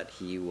is that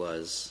he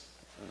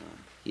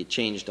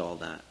changed all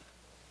that.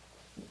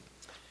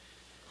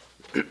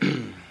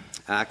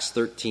 Acts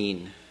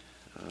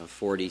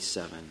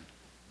 13:47.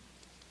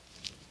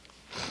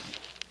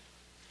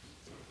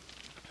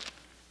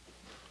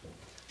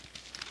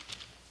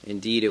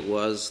 Indeed, it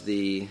was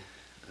the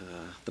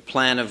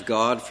plan of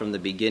God from the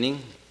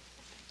beginning.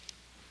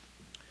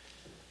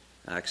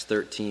 Acts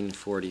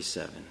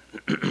 13:47.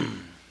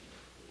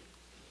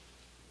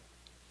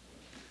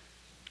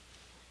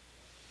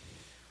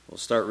 We'll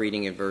start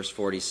reading in verse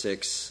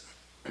 46.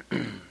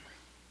 And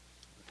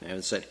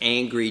it's an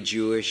angry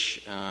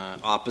Jewish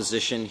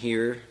opposition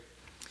here.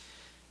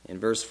 In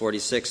verse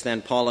 46,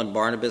 then Paul and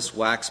Barnabas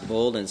waxed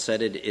bold and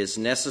said, it is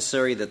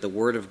necessary that the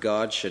word of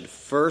God should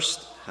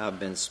first have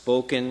been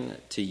spoken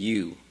to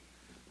you.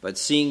 But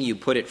seeing you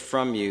put it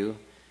from you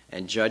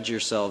and judge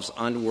yourselves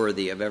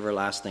unworthy of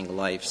everlasting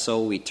life,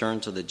 so we turn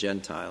to the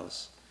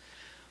Gentiles.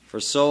 For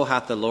so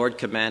hath the Lord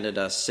commanded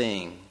us,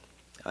 saying,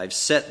 I've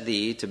set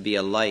thee to be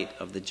a light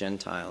of the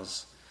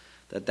Gentiles,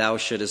 that thou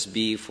shouldest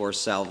be for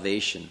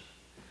salvation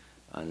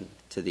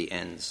unto the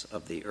ends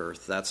of the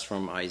earth. That's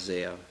from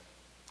Isaiah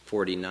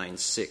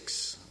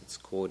 49:6. It's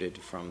quoted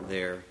from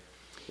there.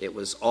 It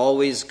was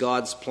always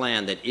God's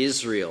plan that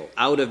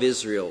out of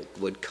Israel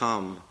would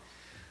come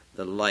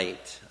the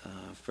light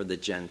for the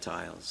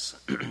Gentiles.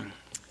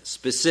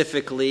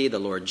 specifically the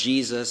Lord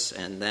Jesus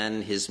and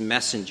then his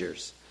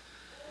messengers.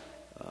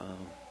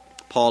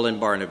 Paul and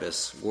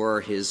Barnabas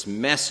were his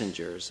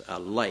messengers, a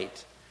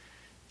light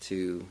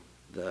to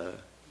the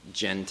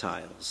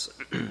Gentiles.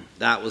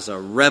 That was a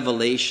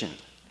revelation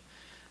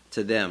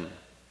to them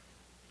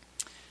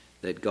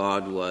that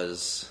God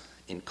was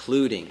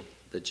including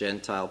the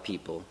Gentile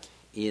people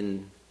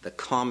in the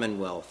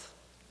commonwealth,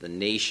 the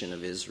nation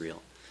of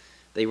Israel.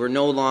 They were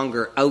no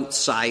longer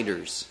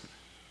outsiders.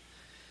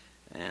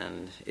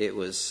 And it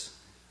was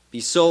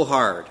be so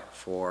hard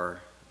for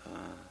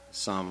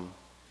some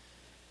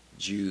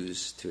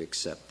Jews to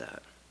accept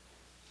that.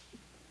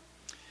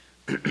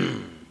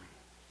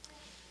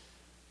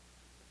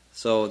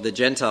 So the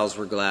Gentiles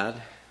were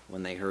glad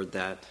when they heard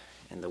that,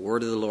 and the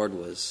word of the Lord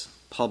was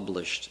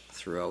published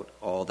throughout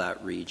all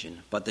that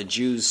region. But the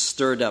Jews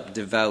stirred up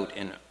devout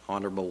and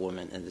honorable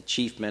women and the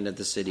chief men of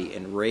the city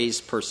and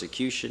raised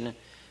persecution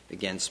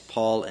against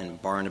Paul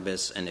and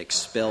Barnabas and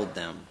expelled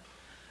them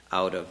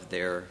out of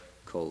their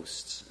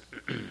coasts.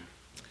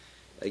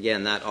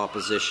 Again, that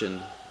opposition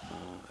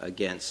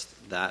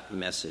against that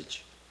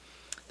message.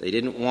 They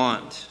didn't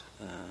want,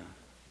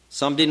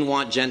 some didn't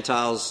want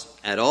Gentiles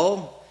at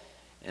all,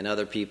 and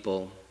other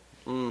people,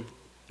 there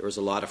was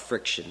a lot of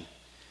friction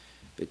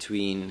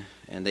between,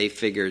 and they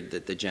figured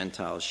that the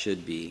Gentiles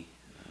should be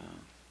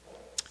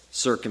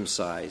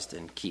circumcised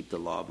and keep the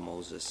law of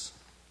Moses.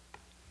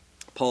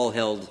 Paul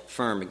held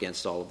firm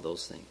against all of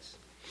those things,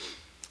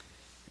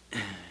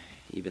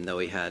 even though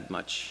he had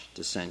much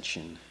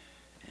dissension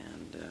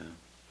and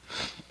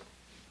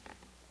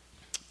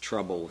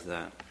trouble with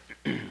that.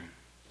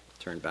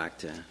 Turn back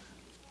to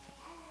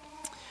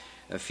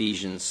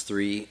Ephesians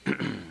 3.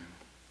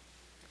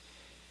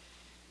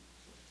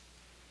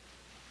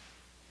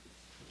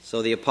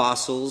 So the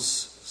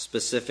apostles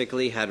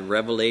specifically had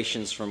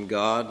revelations from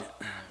God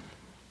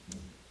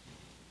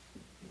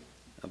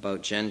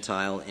about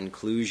Gentile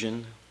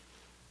inclusion,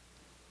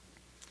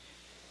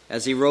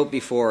 as he wrote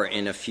before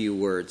in a few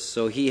words.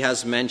 So he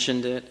has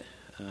mentioned it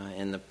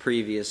in the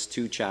previous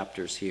 2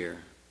 chapters here,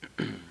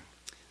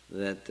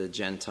 that the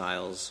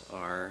Gentiles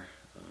are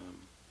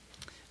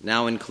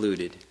now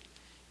included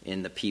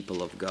in the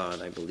people of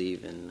God. I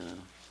believe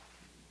in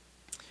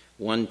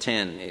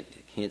 1:10 it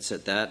hints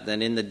at that.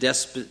 Then in the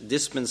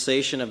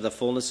dispensation of the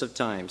fullness of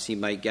times he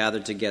might gather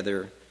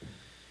together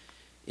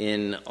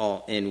in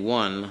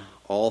one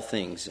all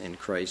things in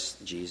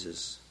Christ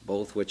Jesus,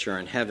 both which are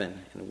in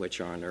heaven and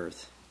which are on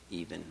earth,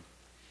 even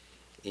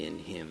in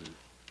him.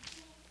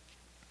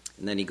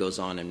 And then he goes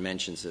on and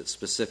mentions it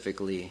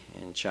specifically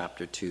in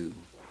chapter 2,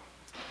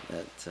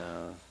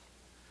 that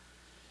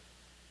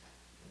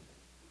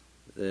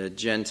the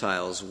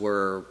Gentiles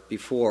were,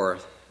 before,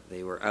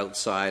 they were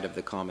outside of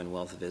the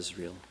commonwealth of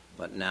Israel,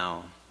 but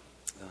now,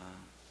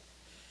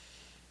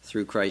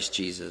 through Christ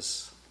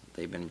Jesus,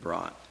 they've been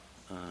brought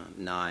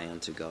nigh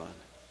unto God.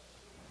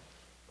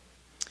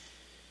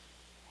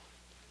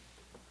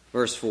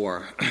 Verse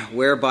 4,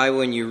 whereby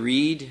when you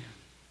read,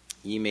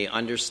 ye may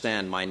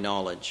understand my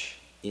knowledge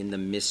in the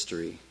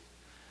mystery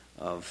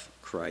of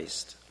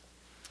Christ.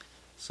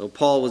 So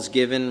Paul was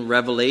given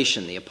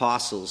revelation. The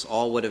apostles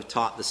all would have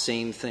taught the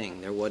same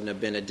thing. There wouldn't have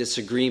been a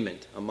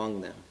disagreement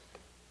among them.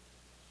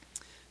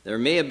 There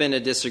may have been a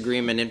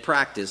disagreement in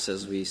practice,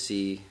 as we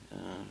see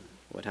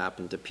what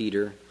happened to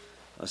Peter,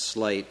 a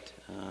slight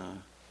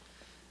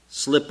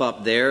slip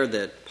up there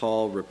that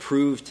Paul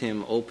reproved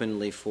him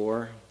openly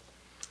for,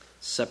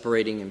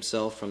 separating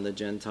himself from the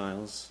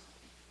Gentiles.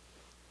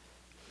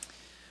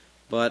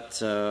 But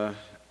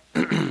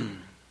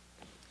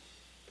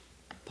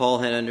Paul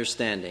had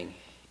understanding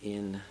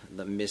in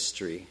the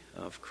mystery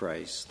of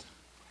Christ.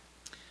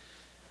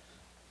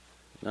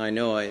 Now, I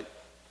know I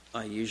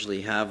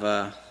usually have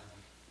a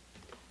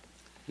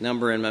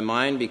number in my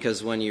mind,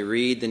 because when you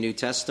read the New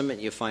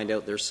Testament, you find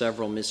out there's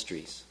several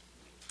mysteries.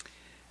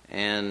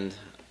 And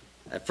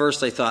at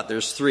first I thought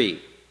there's 3.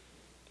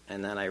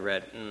 And then I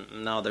read,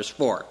 no, there's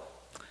 4.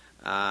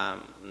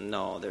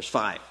 No, there's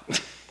 5.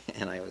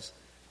 And I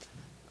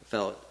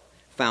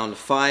found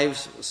 5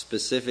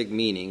 specific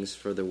meanings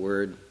for the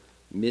word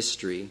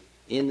mystery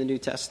in the New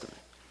Testament.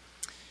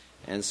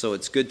 And so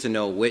it's good to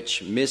know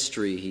which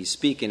mystery he's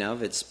speaking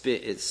of.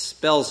 It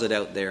spells it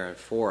out there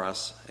for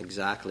us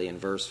exactly in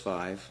verse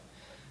 5.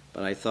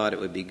 But I thought it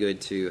would be good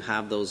to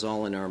have those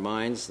all in our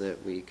minds,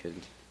 that we could,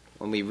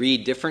 when we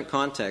read different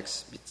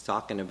contexts, it's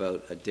talking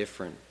about a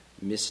different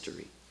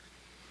mystery.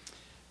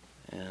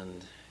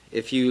 And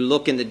if you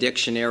look in the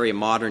dictionary, a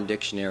modern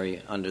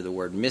dictionary, under the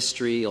word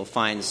mystery, you'll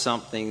find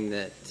something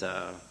that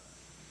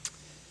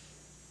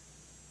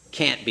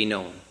can't be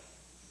known.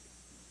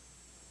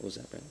 What was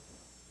that, Brent?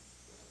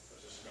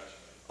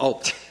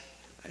 Oh,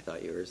 I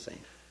thought you were saying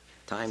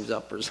time's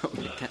up or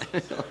something like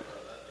that.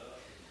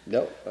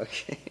 No?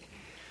 Okay.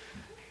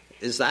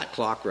 Is that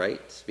clock right?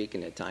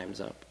 Speaking of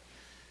time's up.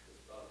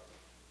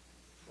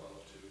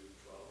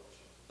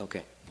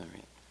 Okay, all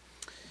right.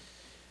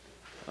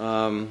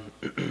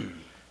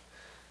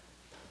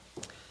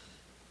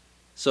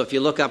 So if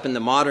you look up in the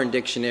modern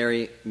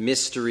dictionary,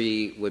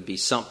 mystery would be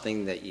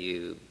something that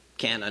you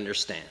can't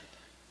understand.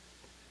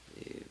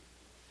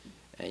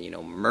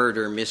 And,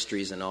 murder,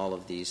 mysteries, and all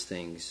of these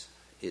things.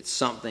 It's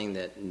something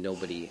that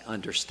nobody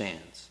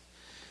understands.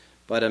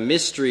 But a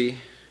mystery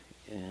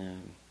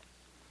in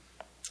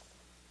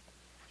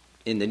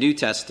the New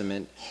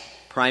Testament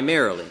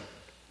primarily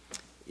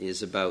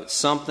is about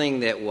something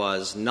that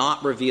was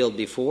not revealed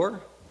before,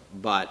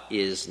 but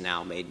is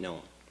now made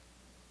known.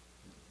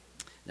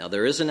 Now,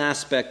 there is an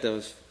aspect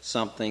of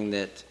something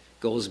that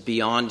goes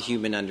beyond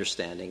human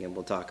understanding, and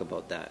we'll talk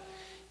about that.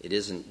 It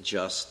isn't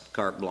just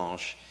carte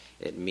blanche.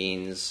 It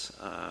means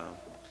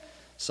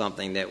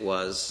something that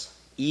was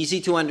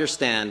easy to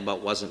understand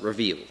but wasn't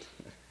revealed.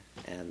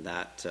 And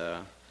that,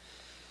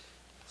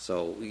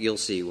 so you'll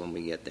see when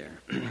we get there.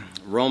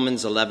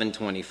 Romans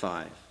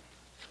 11:25.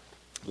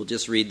 We'll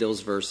just read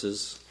those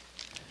verses.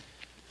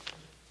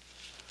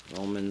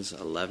 Romans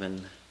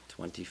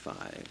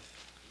 11:25.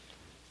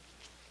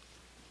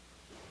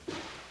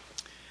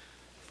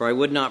 For I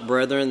would not,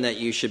 brethren, that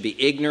you should be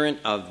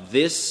ignorant of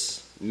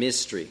this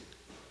mystery,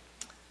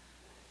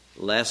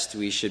 lest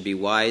we should be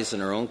wise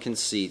in our own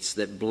conceits,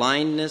 that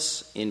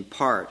blindness in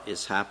part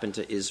is happened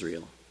to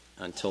Israel,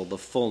 until the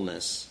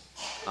fullness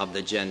of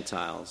the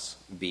Gentiles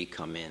be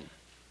come in.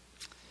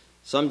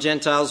 Some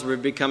Gentiles were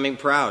becoming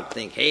proud,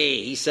 think,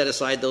 hey, he set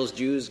aside those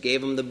Jews,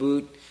 gave them the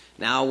boot,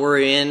 now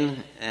we're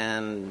in.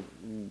 And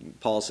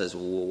Paul says,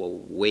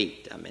 whoa,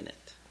 wait a minute.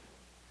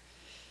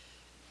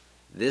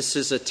 This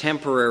is a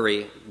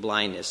temporary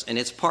blindness, and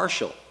it's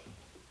partial.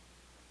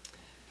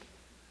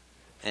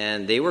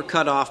 And they were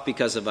cut off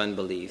because of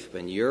unbelief,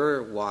 and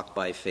you're walked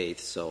by faith,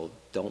 so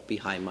don't be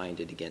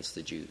high-minded against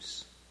the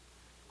Jews.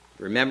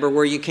 Remember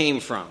where you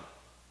came from.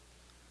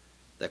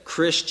 The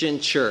Christian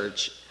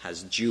church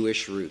has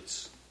Jewish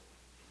roots.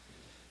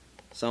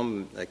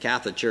 The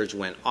Catholic Church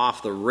went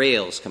off the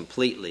rails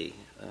completely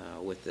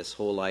with this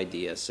whole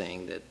idea,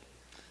 saying that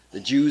the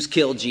Jews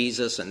killed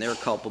Jesus and they're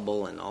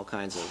culpable and all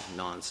kinds of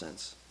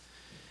nonsense.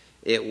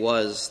 It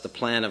was the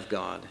plan of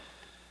God,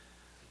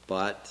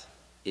 but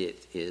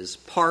it is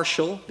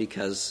partial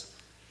because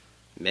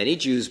many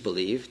Jews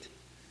believed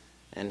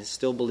and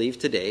still believe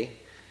today,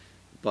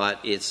 but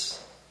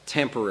it's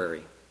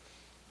temporary.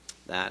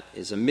 That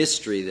is a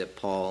mystery that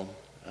Paul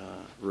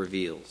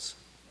reveals.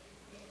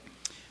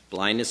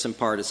 Blindness in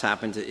part has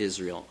happened to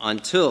Israel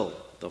until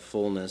the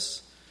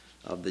fullness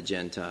of the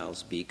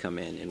Gentiles be come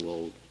in,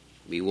 and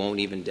we won't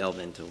even delve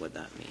into what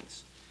that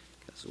means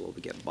because we'll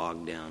get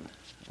bogged down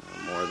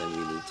more than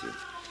we need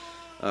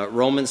to.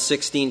 Romans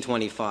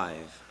 16:25.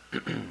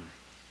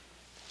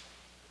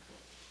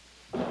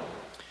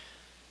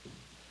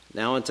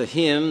 Now unto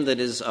him that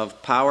is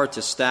of power to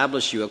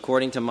establish you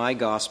according to my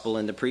gospel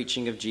and the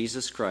preaching of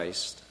Jesus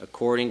Christ,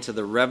 according to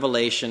the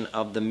revelation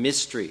of the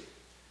mystery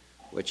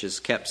which is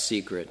kept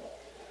secret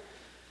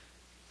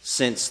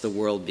since the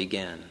world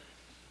began,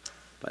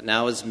 but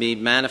now is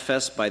made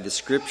manifest by the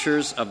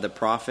scriptures of the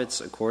prophets,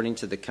 according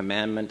to the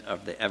commandment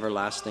of the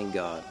everlasting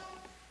God,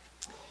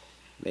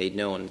 made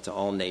known to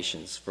all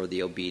nations for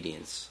the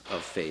obedience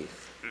of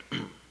faith.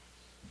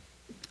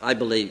 I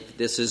believe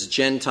this is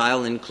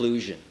Gentile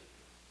inclusion.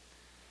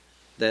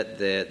 That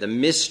the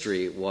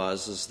mystery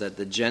is that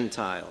the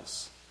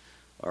Gentiles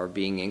are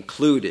being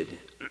included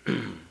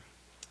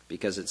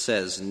because it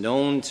says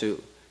known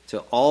to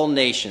all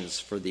nations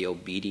for the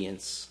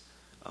obedience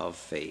of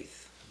faith.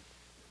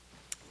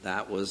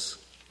 That was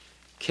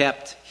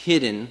kept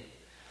hidden.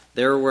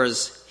 There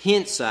was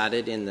hints at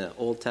it in the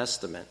Old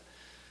Testament,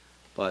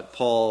 but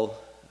Paul,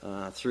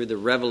 through the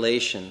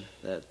revelation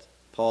that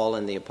Paul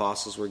and the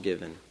apostles were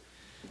given,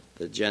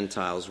 the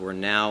Gentiles were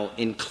now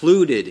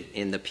included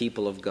in the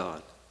people of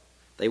God.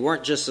 They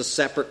weren't just a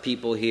separate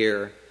people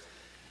here.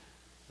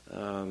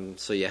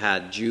 So you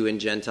had Jew and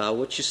Gentile,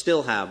 which you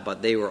still have,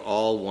 but they were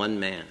all one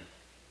man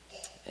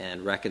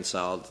and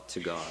reconciled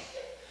to God.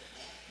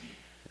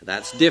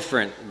 That's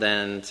different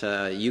than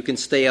you can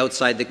stay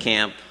outside the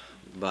camp,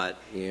 but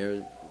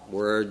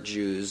we're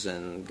Jews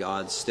and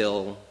God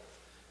still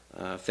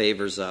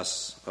favors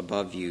us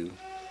above you.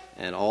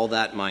 And all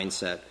that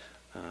mindset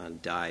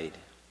died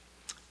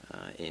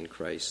in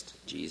Christ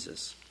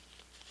Jesus.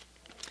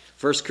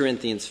 1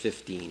 Corinthians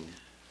 15.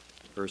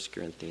 1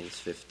 Corinthians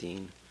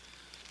 15.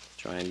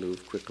 Try and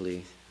move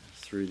quickly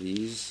through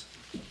these.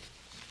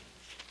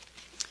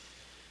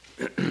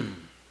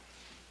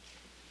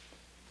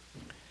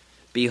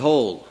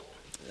 'Behold,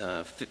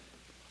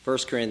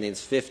 1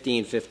 Corinthians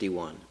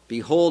 15:51.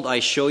 Behold, I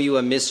show you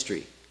a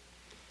mystery.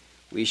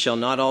 We shall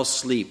not all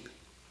sleep,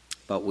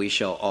 but we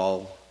shall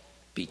all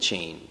be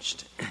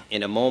changed.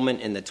 In a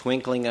moment, in the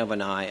twinkling of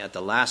an eye, at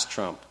the last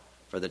trump,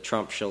 for the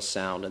trump shall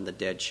sound, and the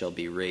dead shall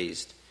be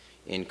raised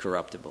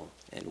incorruptible,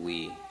 and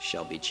we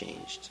shall be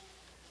changed.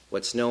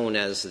 What's known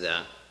as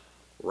the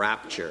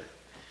rapture,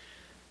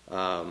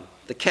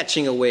 the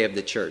catching away of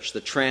the church,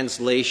 the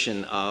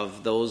translation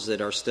of those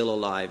that are still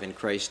alive in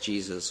Christ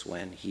Jesus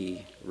when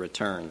he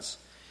returns.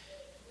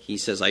 He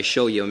says, I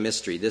show you a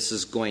mystery. This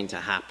is going to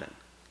happen.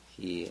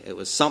 It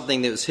was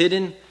something that was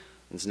hidden,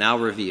 It's now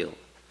revealed.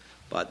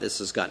 But this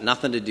has got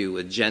nothing to do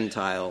with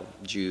Gentile,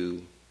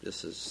 Jew.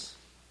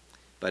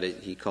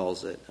 He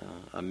calls it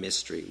a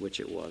mystery, which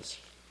it was,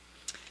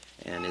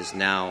 and is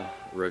now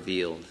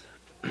revealed.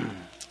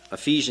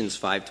 Ephesians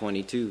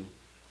 5:22.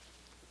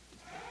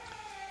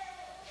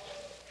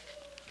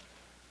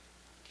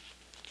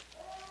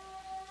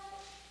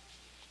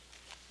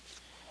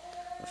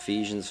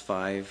 Ephesians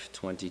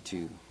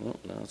 5:22. Oh,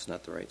 no, it's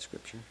not the right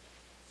scripture.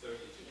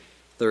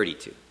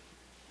 32.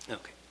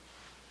 Okay.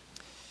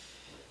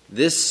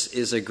 This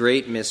is a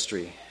great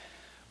mystery,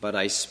 but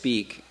I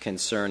speak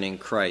concerning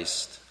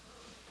Christ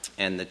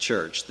and the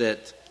church,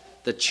 that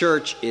the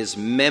church is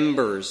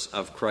members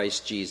of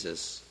Christ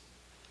Jesus,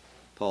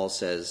 Paul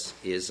says,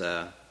 is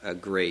a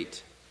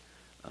great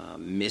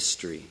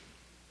mystery.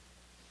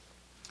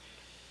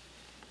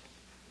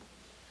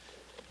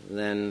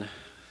 Then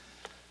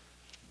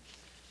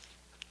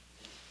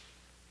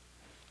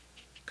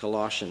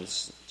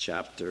Colossians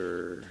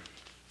chapter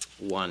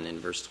 1 in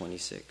verse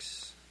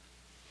 26.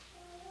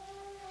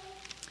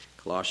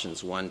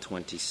 Colossians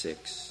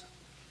 1:26.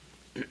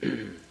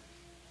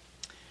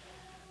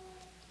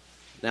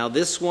 Now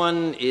this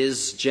one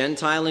is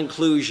Gentile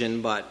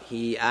inclusion, but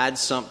he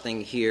adds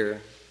something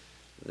here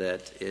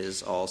that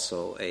is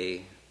also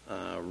a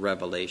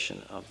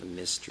revelation of the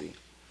mystery.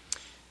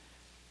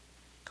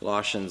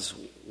 Colossians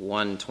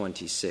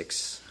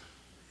 1:26.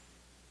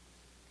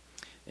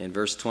 In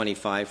verse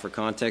 25, for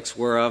context,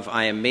 whereof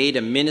I am made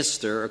a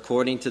minister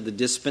according to the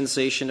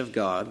dispensation of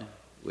God,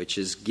 which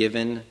is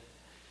given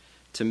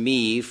to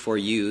me for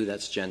you,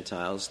 that's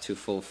Gentiles, to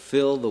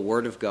fulfill the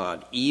word of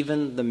God,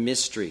 even the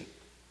mystery,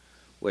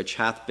 which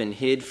hath been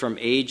hid from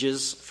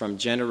ages, from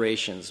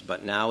generations,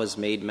 but now is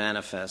made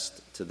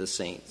manifest to the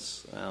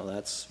saints. Well,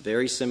 that's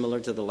very similar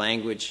to the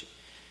language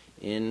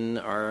in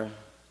our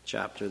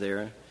chapter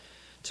there.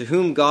 To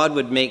whom God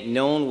would make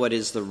known what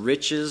is the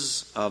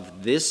riches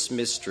of this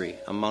mystery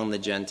among the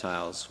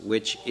Gentiles,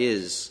 which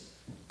is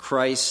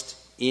Christ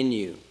in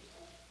you,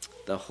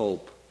 the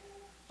hope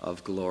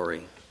of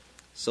glory.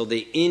 So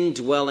the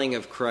indwelling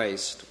of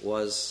Christ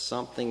was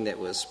something that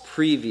was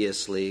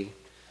previously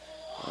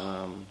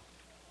a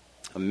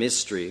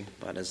mystery,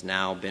 but has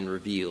now been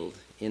revealed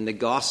in the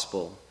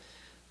gospel,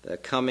 the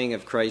coming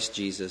of Christ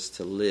Jesus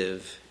to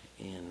live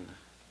in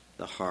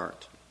the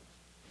heart.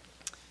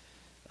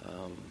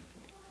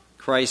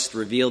 Christ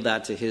revealed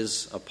that to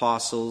his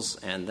apostles,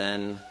 and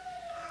then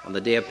on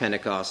the day of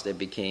Pentecost it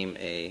became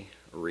a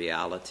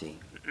reality.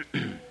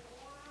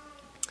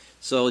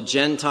 So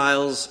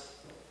Gentiles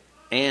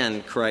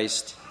and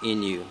Christ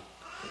in you,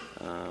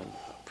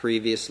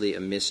 previously a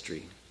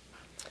mystery,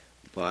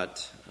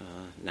 but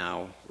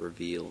now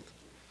revealed.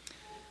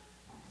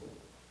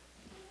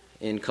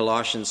 In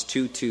Colossians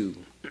 2:2,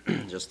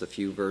 just a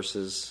few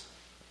verses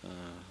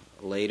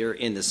later,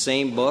 in the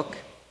same book,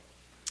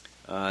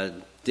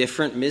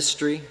 different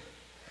mystery,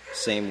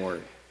 same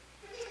word.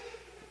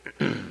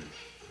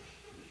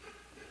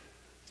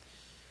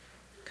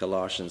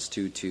 Colossians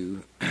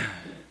 2:2,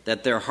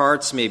 that their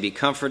hearts may be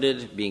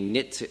comforted, being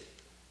knit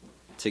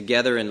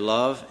together in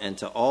love, and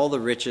to all the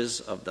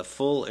riches of the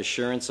full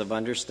assurance of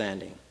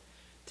understanding,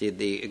 to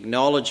the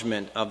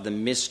acknowledgement of the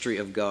mystery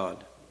of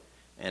God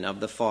and of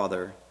the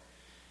Father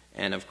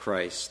and of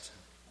Christ.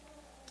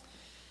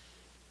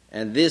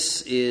 And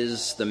this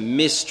is the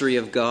mystery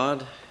of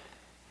God,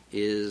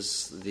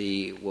 is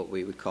what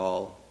we would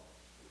call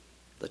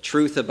the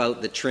truth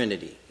about the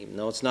Trinity. Even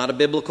though it's not a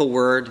biblical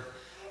word,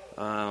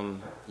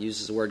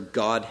 uses the word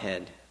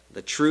Godhead.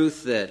 The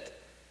truth that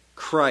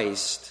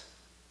Christ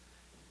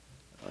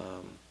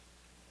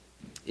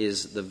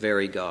is the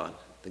very God,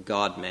 the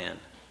God-man.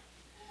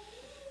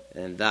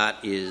 And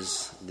that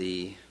is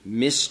the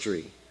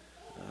mystery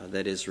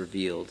that is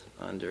revealed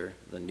under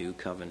the new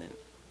covenant.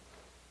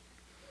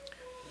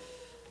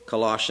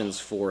 Colossians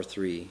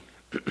 4:3.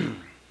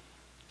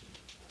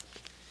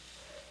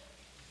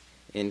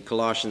 In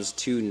Colossians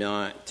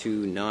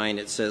 2:9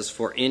 it says,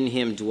 for in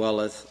him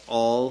dwelleth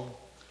all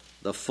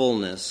the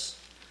fullness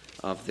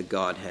of the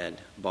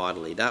Godhead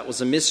bodily. That was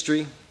a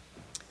mystery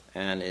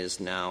and is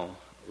now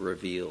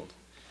revealed.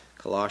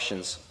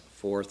 Colossians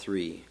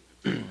 4:3.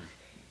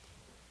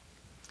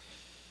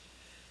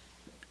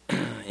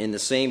 In the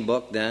same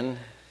book then,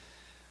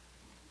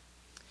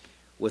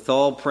 with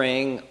all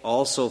praying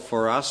also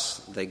for us,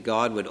 that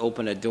God would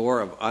open a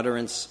door of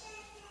utterance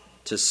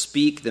to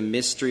speak the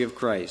mystery of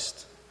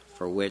Christ,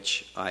 for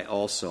which I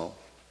also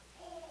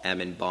am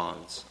in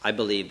bonds. I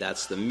believe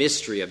that's the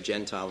mystery of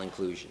Gentile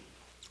inclusion.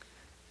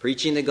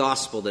 Preaching the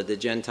gospel that the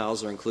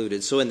Gentiles are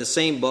included. So in the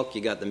same book,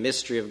 you got the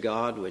mystery of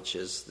God, which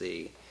is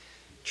the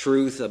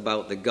truth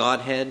about the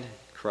Godhead.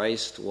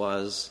 Christ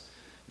was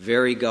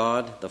very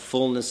God, the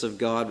fullness of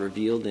God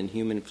revealed in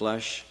human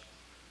flesh.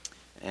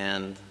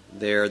 And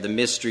there, the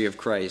mystery of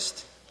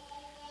Christ.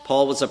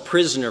 Paul was a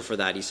prisoner for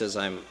that. He says,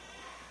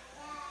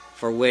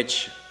 for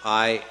which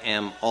I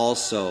am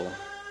also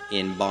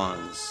in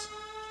bonds.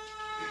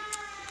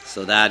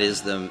 So that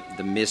is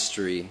the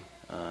mystery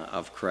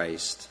of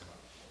Christ.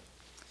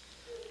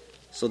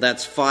 So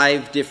that's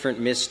 5 different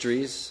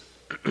mysteries.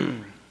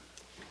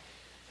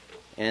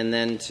 And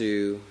then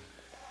to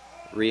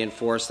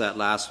reinforce that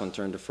last one,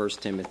 turn to 1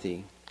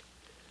 Timothy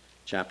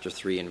chapter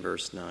 3 and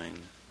verse 9.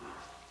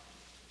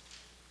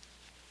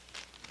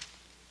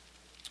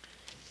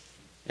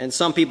 And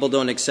some people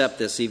don't accept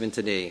this even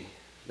today.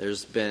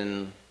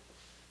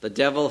 The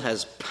devil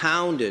has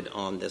pounded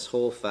on this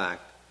whole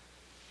fact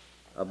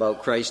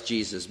about Christ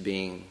Jesus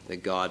being the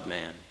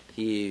God-man.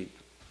 He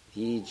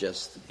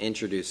just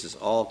introduces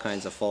all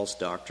kinds of false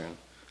doctrine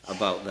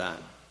about that.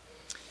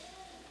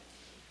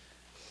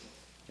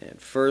 And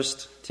 1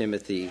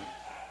 Timothy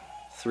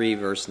 3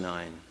 verse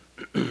 9.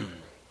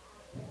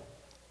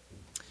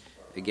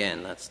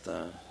 Again, that's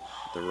the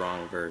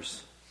wrong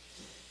verse.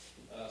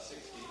 16.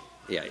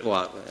 Yeah,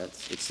 well,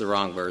 it's the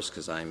wrong verse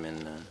because I'm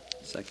in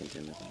 2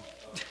 Timothy.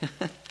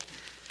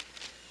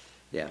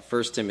 Yeah,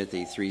 1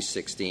 Timothy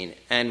 3:16.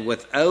 And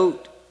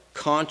without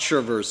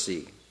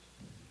controversy,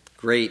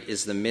 great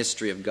is the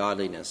mystery of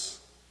godliness.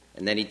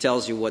 And then he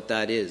tells you what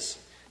that is.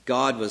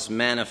 God was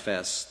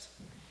manifest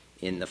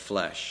in the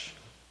flesh.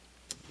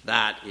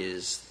 That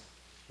is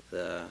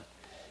the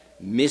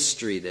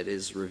mystery that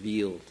is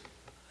revealed.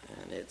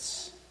 And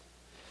it's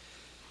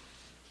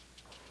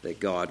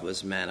that God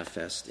was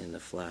manifest in the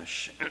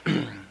flesh.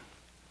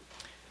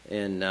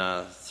 In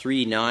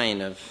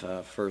 3:9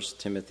 of 1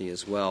 Timothy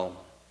as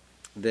well,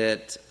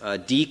 that a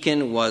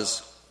deacon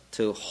was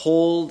to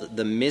hold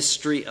the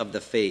mystery of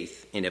the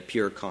faith in a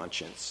pure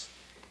conscience.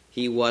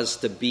 He was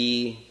to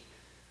be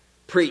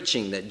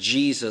preaching that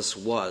Jesus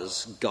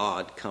was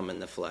God come in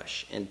the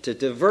flesh. And to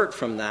divert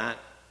from that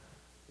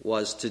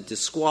was to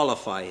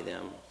disqualify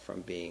them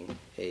from being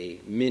a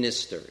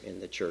minister in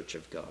the church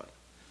of God.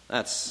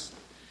 That's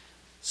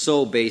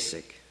so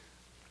basic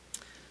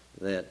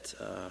that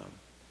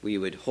we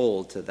would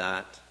hold to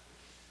that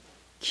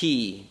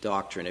key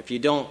doctrine. If you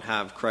don't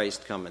have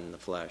Christ come in the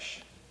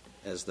flesh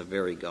as the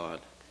very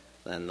God,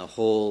 then the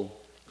whole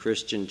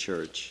Christian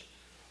church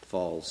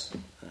falls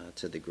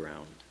to the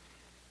ground.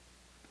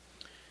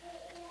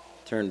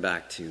 Turn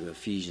back to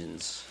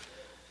Ephesians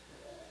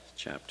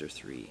chapter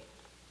 3.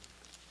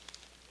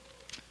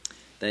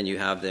 Then you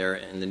have there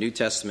in the New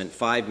Testament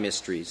 5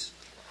 mysteries.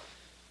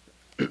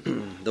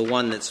 The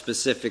one that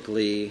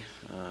specifically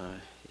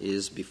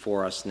is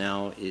before us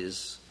now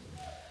is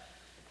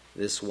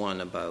this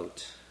one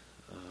about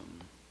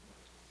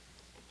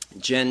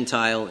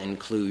Gentile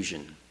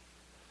inclusion.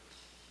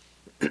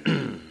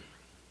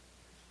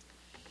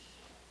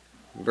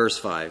 Verse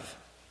 5.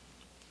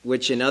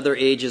 Which in other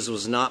ages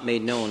was not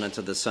made known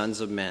unto the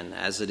sons of men,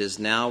 as it is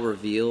now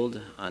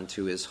revealed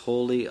unto his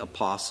holy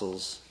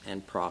apostles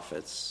and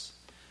prophets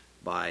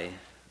by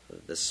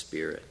the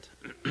Spirit.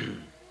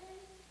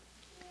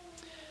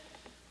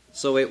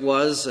 So it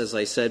was, as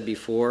I said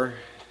before,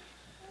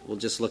 we'll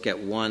just look at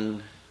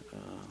one,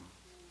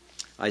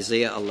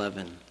 Isaiah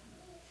 11.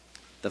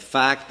 The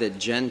fact that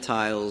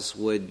Gentiles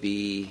would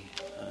be,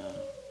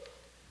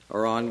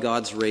 are on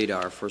God's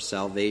radar for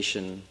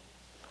salvation,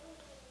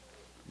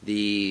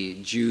 the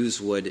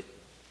Jews would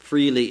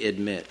freely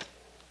admit,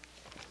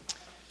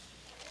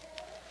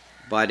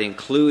 but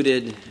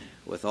included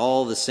with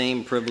all the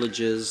same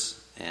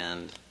privileges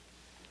and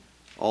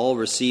all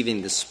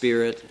receiving the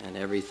Spirit and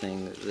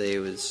everything, they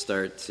would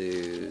start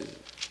to,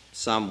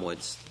 some would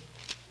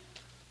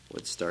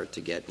start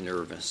to get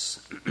nervous.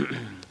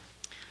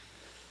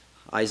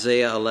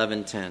 Isaiah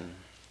 11:10.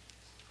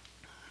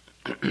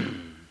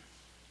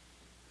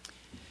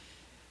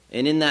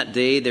 And in that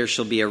day there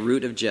shall be a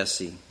root of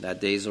Jesse,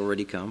 that day's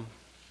already come,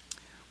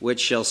 which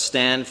shall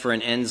stand for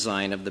an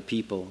ensign of the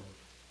people.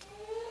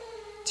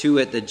 To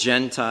it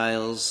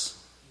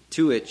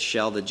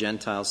shall the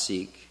Gentiles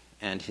seek,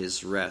 and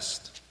his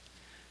rest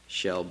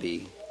shall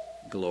be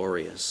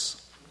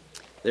glorious.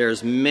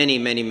 There's many,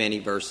 many, many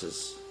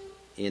verses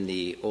in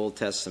the Old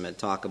Testament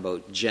talk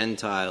about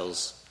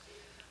Gentiles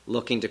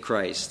looking to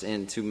Christ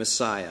and to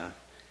Messiah.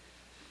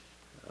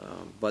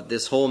 But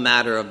this whole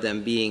matter of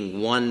them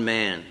being one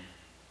man,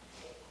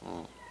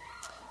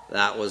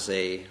 that was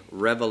a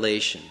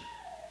revelation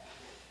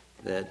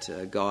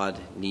that God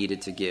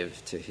needed to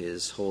give to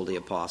his holy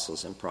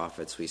apostles and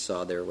prophets. We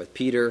saw there with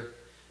Peter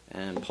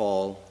and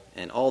Paul,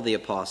 and all the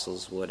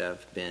apostles would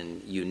have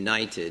been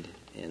united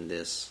in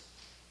this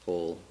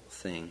whole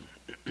thing.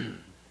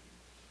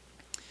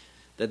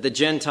 That the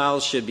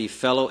Gentiles should be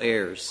fellow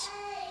heirs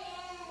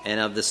and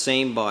of the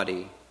same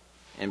body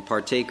and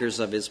partakers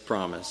of his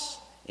promise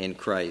in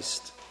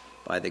Christ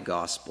by the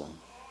gospel.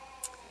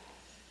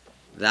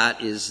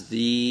 That is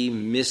the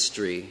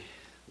mystery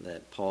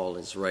that Paul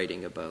is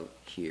writing about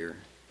here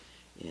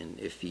in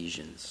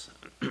Ephesians.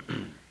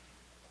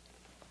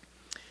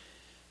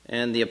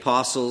 And the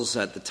apostles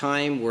at the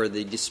time were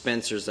the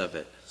dispensers of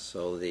it.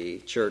 So the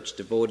church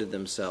devoted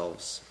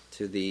themselves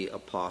to the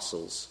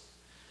apostles'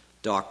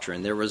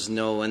 doctrine. There was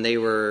no, and they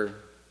were,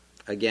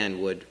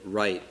 again, would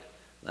write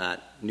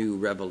that new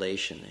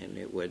revelation, and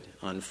it would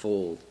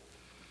unfold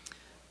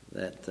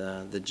that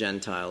the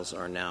Gentiles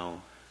are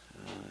now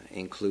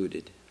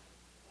included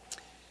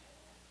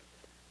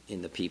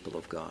in the people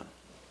of God.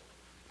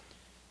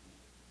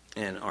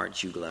 And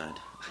aren't you glad?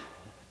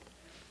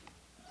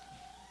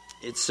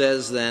 It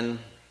says then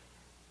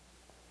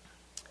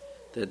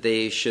that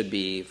they should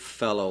be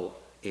fellow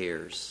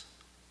heirs.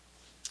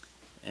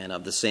 And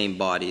of the same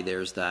body,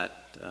 there's that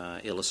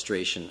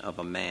illustration of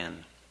a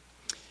man,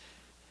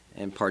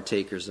 and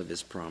partakers of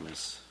his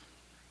promise.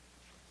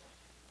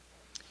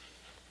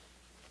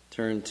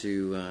 Turn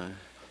to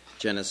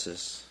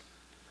Genesis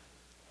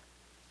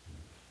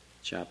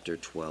chapter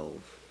 12.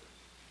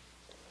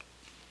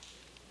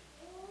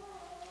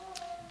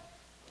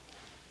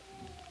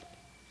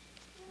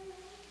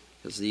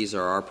 Because these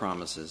are our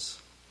promises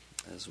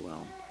as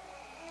well.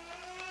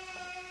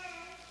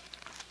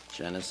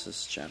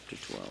 Genesis chapter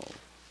 12.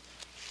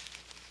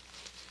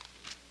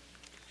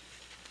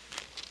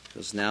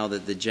 Because now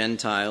that the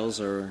Gentiles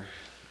are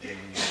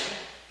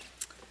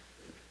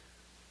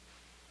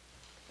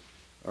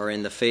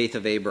in the faith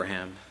of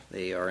Abraham,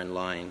 they are in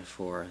line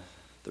for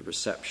the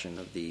reception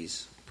of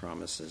these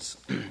promises.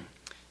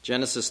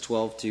 Genesis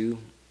 12:2.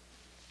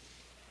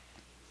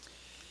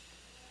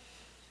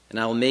 And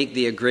I will make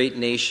thee a great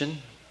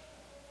nation,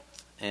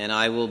 and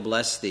I will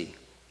bless thee,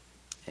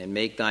 and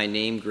make thy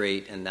name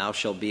great, and thou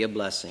shalt be a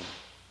blessing.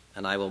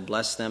 And I will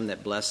bless them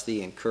that bless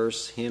thee, and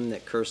curse him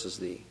that curses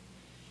thee.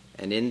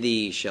 And in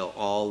thee shall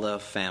all the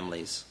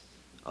families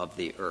of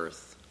the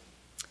earth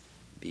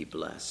be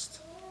blessed.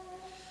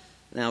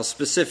 Now,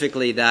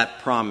 specifically, that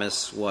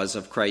promise was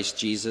of Christ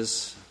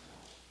Jesus.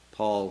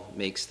 Paul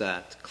makes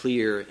that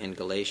clear in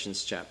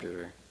Galatians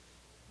chapter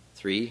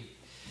 3,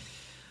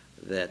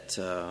 that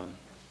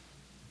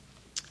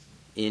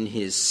in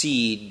his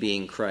seed,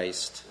 being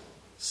Christ,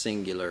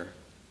 singular,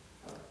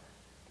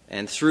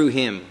 and through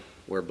him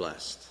we're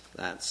blessed.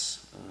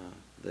 That's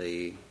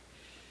the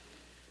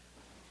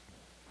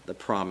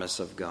promise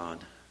of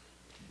God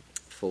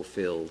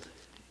fulfilled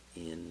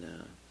in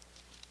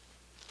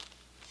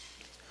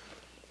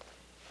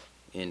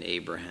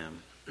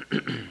Abraham.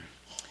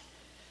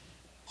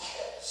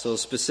 So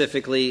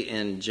specifically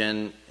in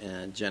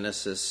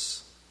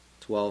Genesis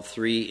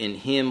 12:3, in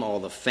him all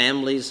the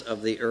families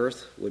of the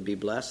earth would be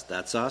blessed.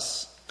 That's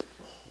us.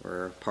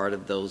 We're part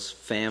of those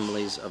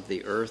families of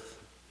the earth.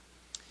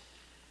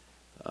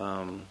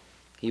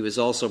 He was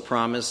also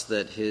promised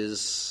that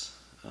his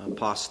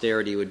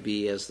posterity would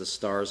be as the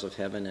stars of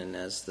heaven and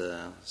as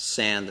the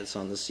sand that's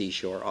on the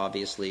seashore.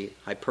 Obviously,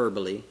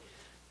 hyperbole,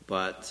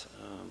 but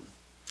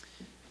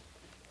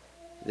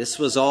this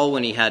was all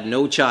when he had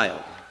no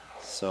child.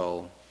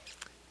 So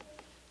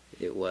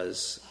it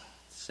was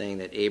saying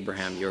that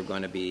Abraham, you're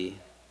going to be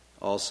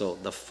also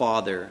the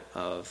father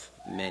of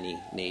many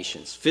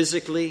nations.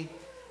 Physically,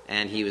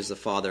 and he was the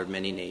father of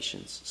many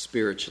nations.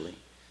 Spiritually,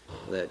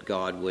 that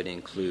God would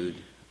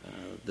include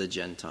the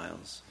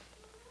Gentiles.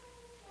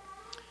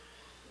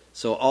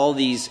 So all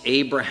these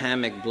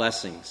Abrahamic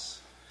blessings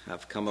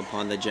have come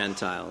upon the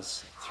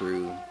Gentiles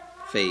through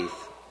faith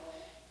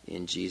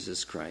in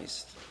Jesus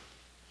Christ.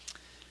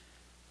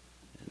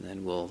 And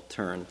then we'll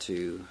turn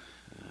to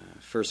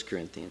 1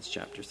 Corinthians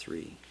chapter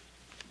 3.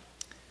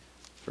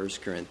 1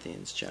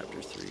 Corinthians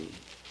chapter 3.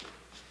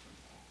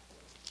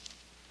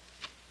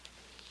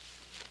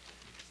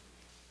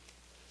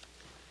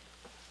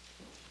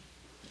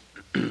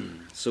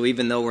 So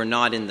even though we're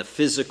not in the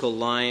physical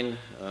line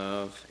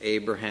of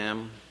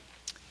Abraham,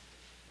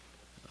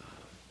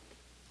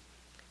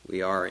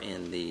 we are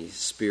in the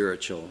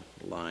spiritual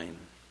line.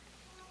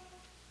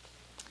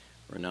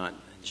 We're not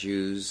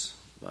Jews,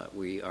 but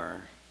we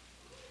are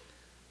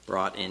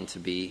brought in to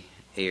be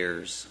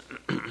heirs.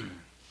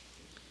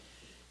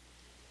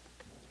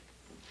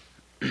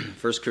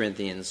 1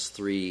 Corinthians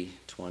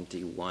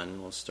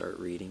 3:21, we'll start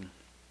reading.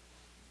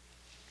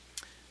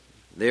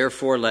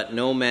 Therefore let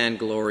no man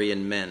glory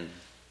in men,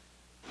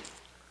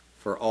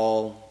 for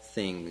all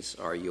things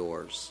are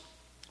yours,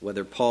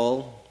 whether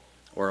Paul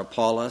or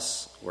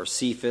Apollos or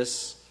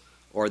Cephas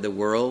or the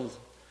world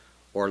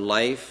or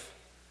life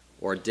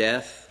or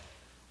death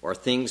or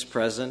things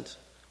present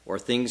or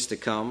things to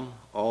come,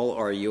 all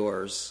are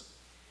yours,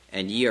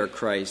 and ye are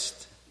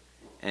Christ,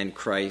 and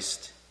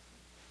Christ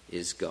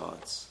is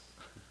God's.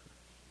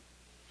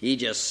 He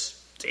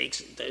just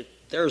takes,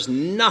 there's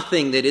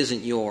nothing that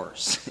isn't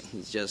yours.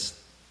 He just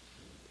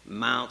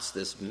mounts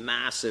this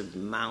massive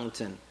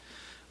mountain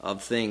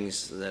of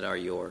things that are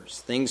yours.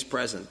 Things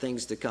present,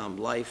 things to come,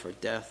 life or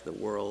death, the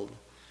world.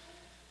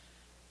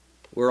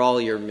 We're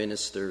all your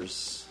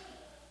ministers.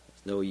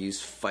 There's no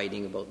use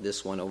fighting about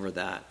this one over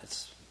that.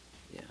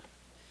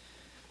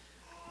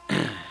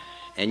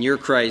 And you're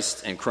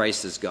Christ, and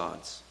Christ is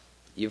God's.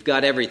 You've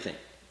got everything.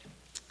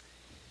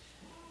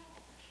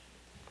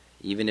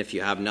 Even if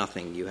you have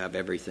nothing, you have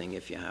everything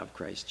if you have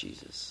Christ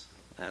Jesus.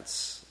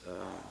 That's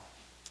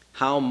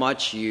how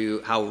rich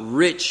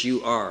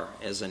you are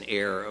as an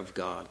heir of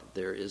God.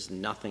 There is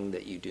nothing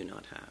that you do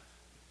not have.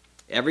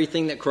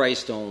 Everything that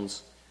Christ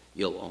owns,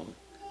 you'll own.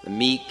 The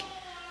meek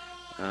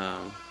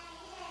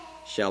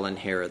shall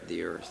inherit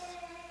the earth.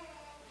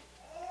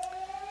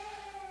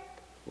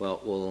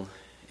 Well, we'll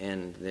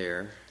end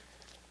there.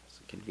 It's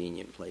a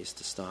convenient place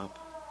to stop.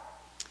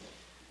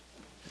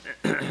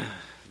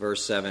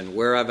 Verse 7,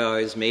 whereof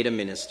I was made a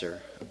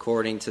minister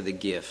according to the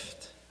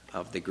gift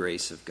of the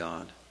grace of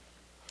God,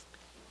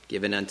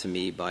 given unto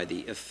me by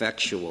the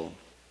effectual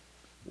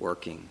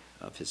working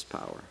of his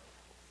power.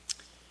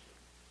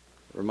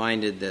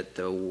 Reminded that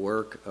the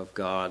work of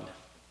God,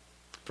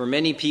 for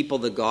many people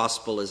the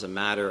gospel is a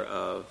matter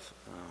of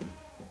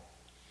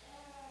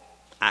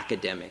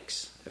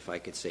academics, if I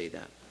could say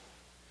that.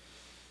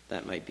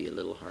 That might be a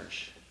little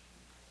harsh.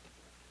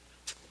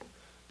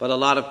 But a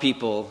lot of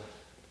people,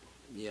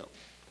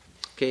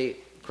 okay,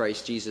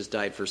 Christ Jesus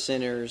died for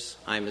sinners,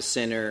 I'm a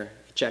sinner,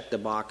 check the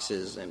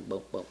boxes, and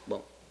boom, boom,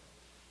 boom.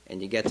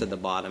 And you get to the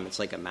bottom, it's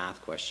like a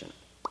math question.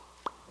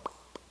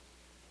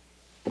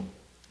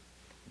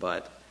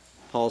 But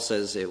Paul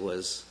says it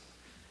was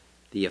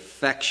the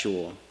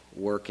effectual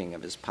working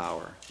of his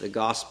power. The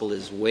gospel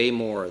is way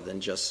more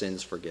than just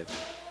sins forgiven.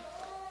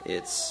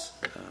 It's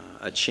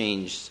a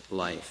changed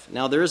life.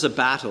 Now, there is a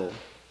battle,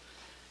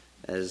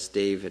 as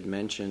Dave had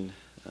mentioned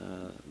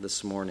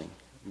this morning,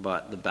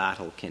 but the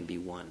battle can be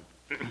won.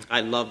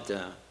 I loved,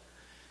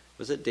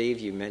 was it Dave,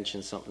 you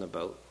mentioned something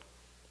about,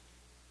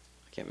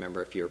 I can't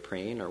remember if you were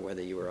praying or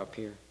whether you were up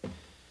here,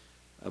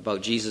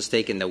 about Jesus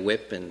taking the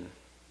whip and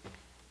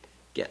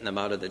getting them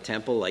out of the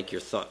temple, like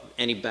your thought,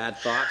 any bad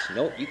thoughts?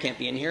 Nope, you can't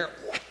be in here.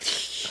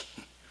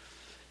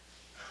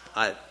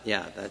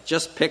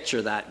 Just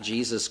picture that,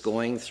 Jesus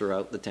going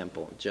throughout the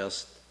temple,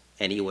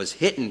 and he was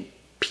hitting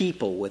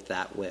people with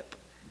that whip,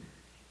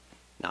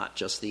 not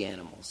just the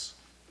animals.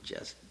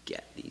 Just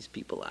get these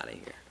people out of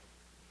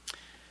here.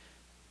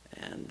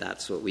 And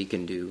that's what we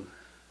can do.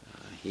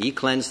 He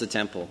cleansed the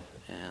temple,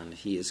 and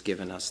he has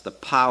given us the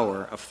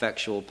power,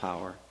 effectual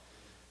power,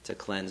 to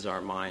cleanse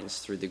our minds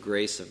through the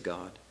grace of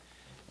God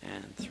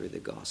and through the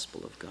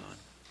gospel of God.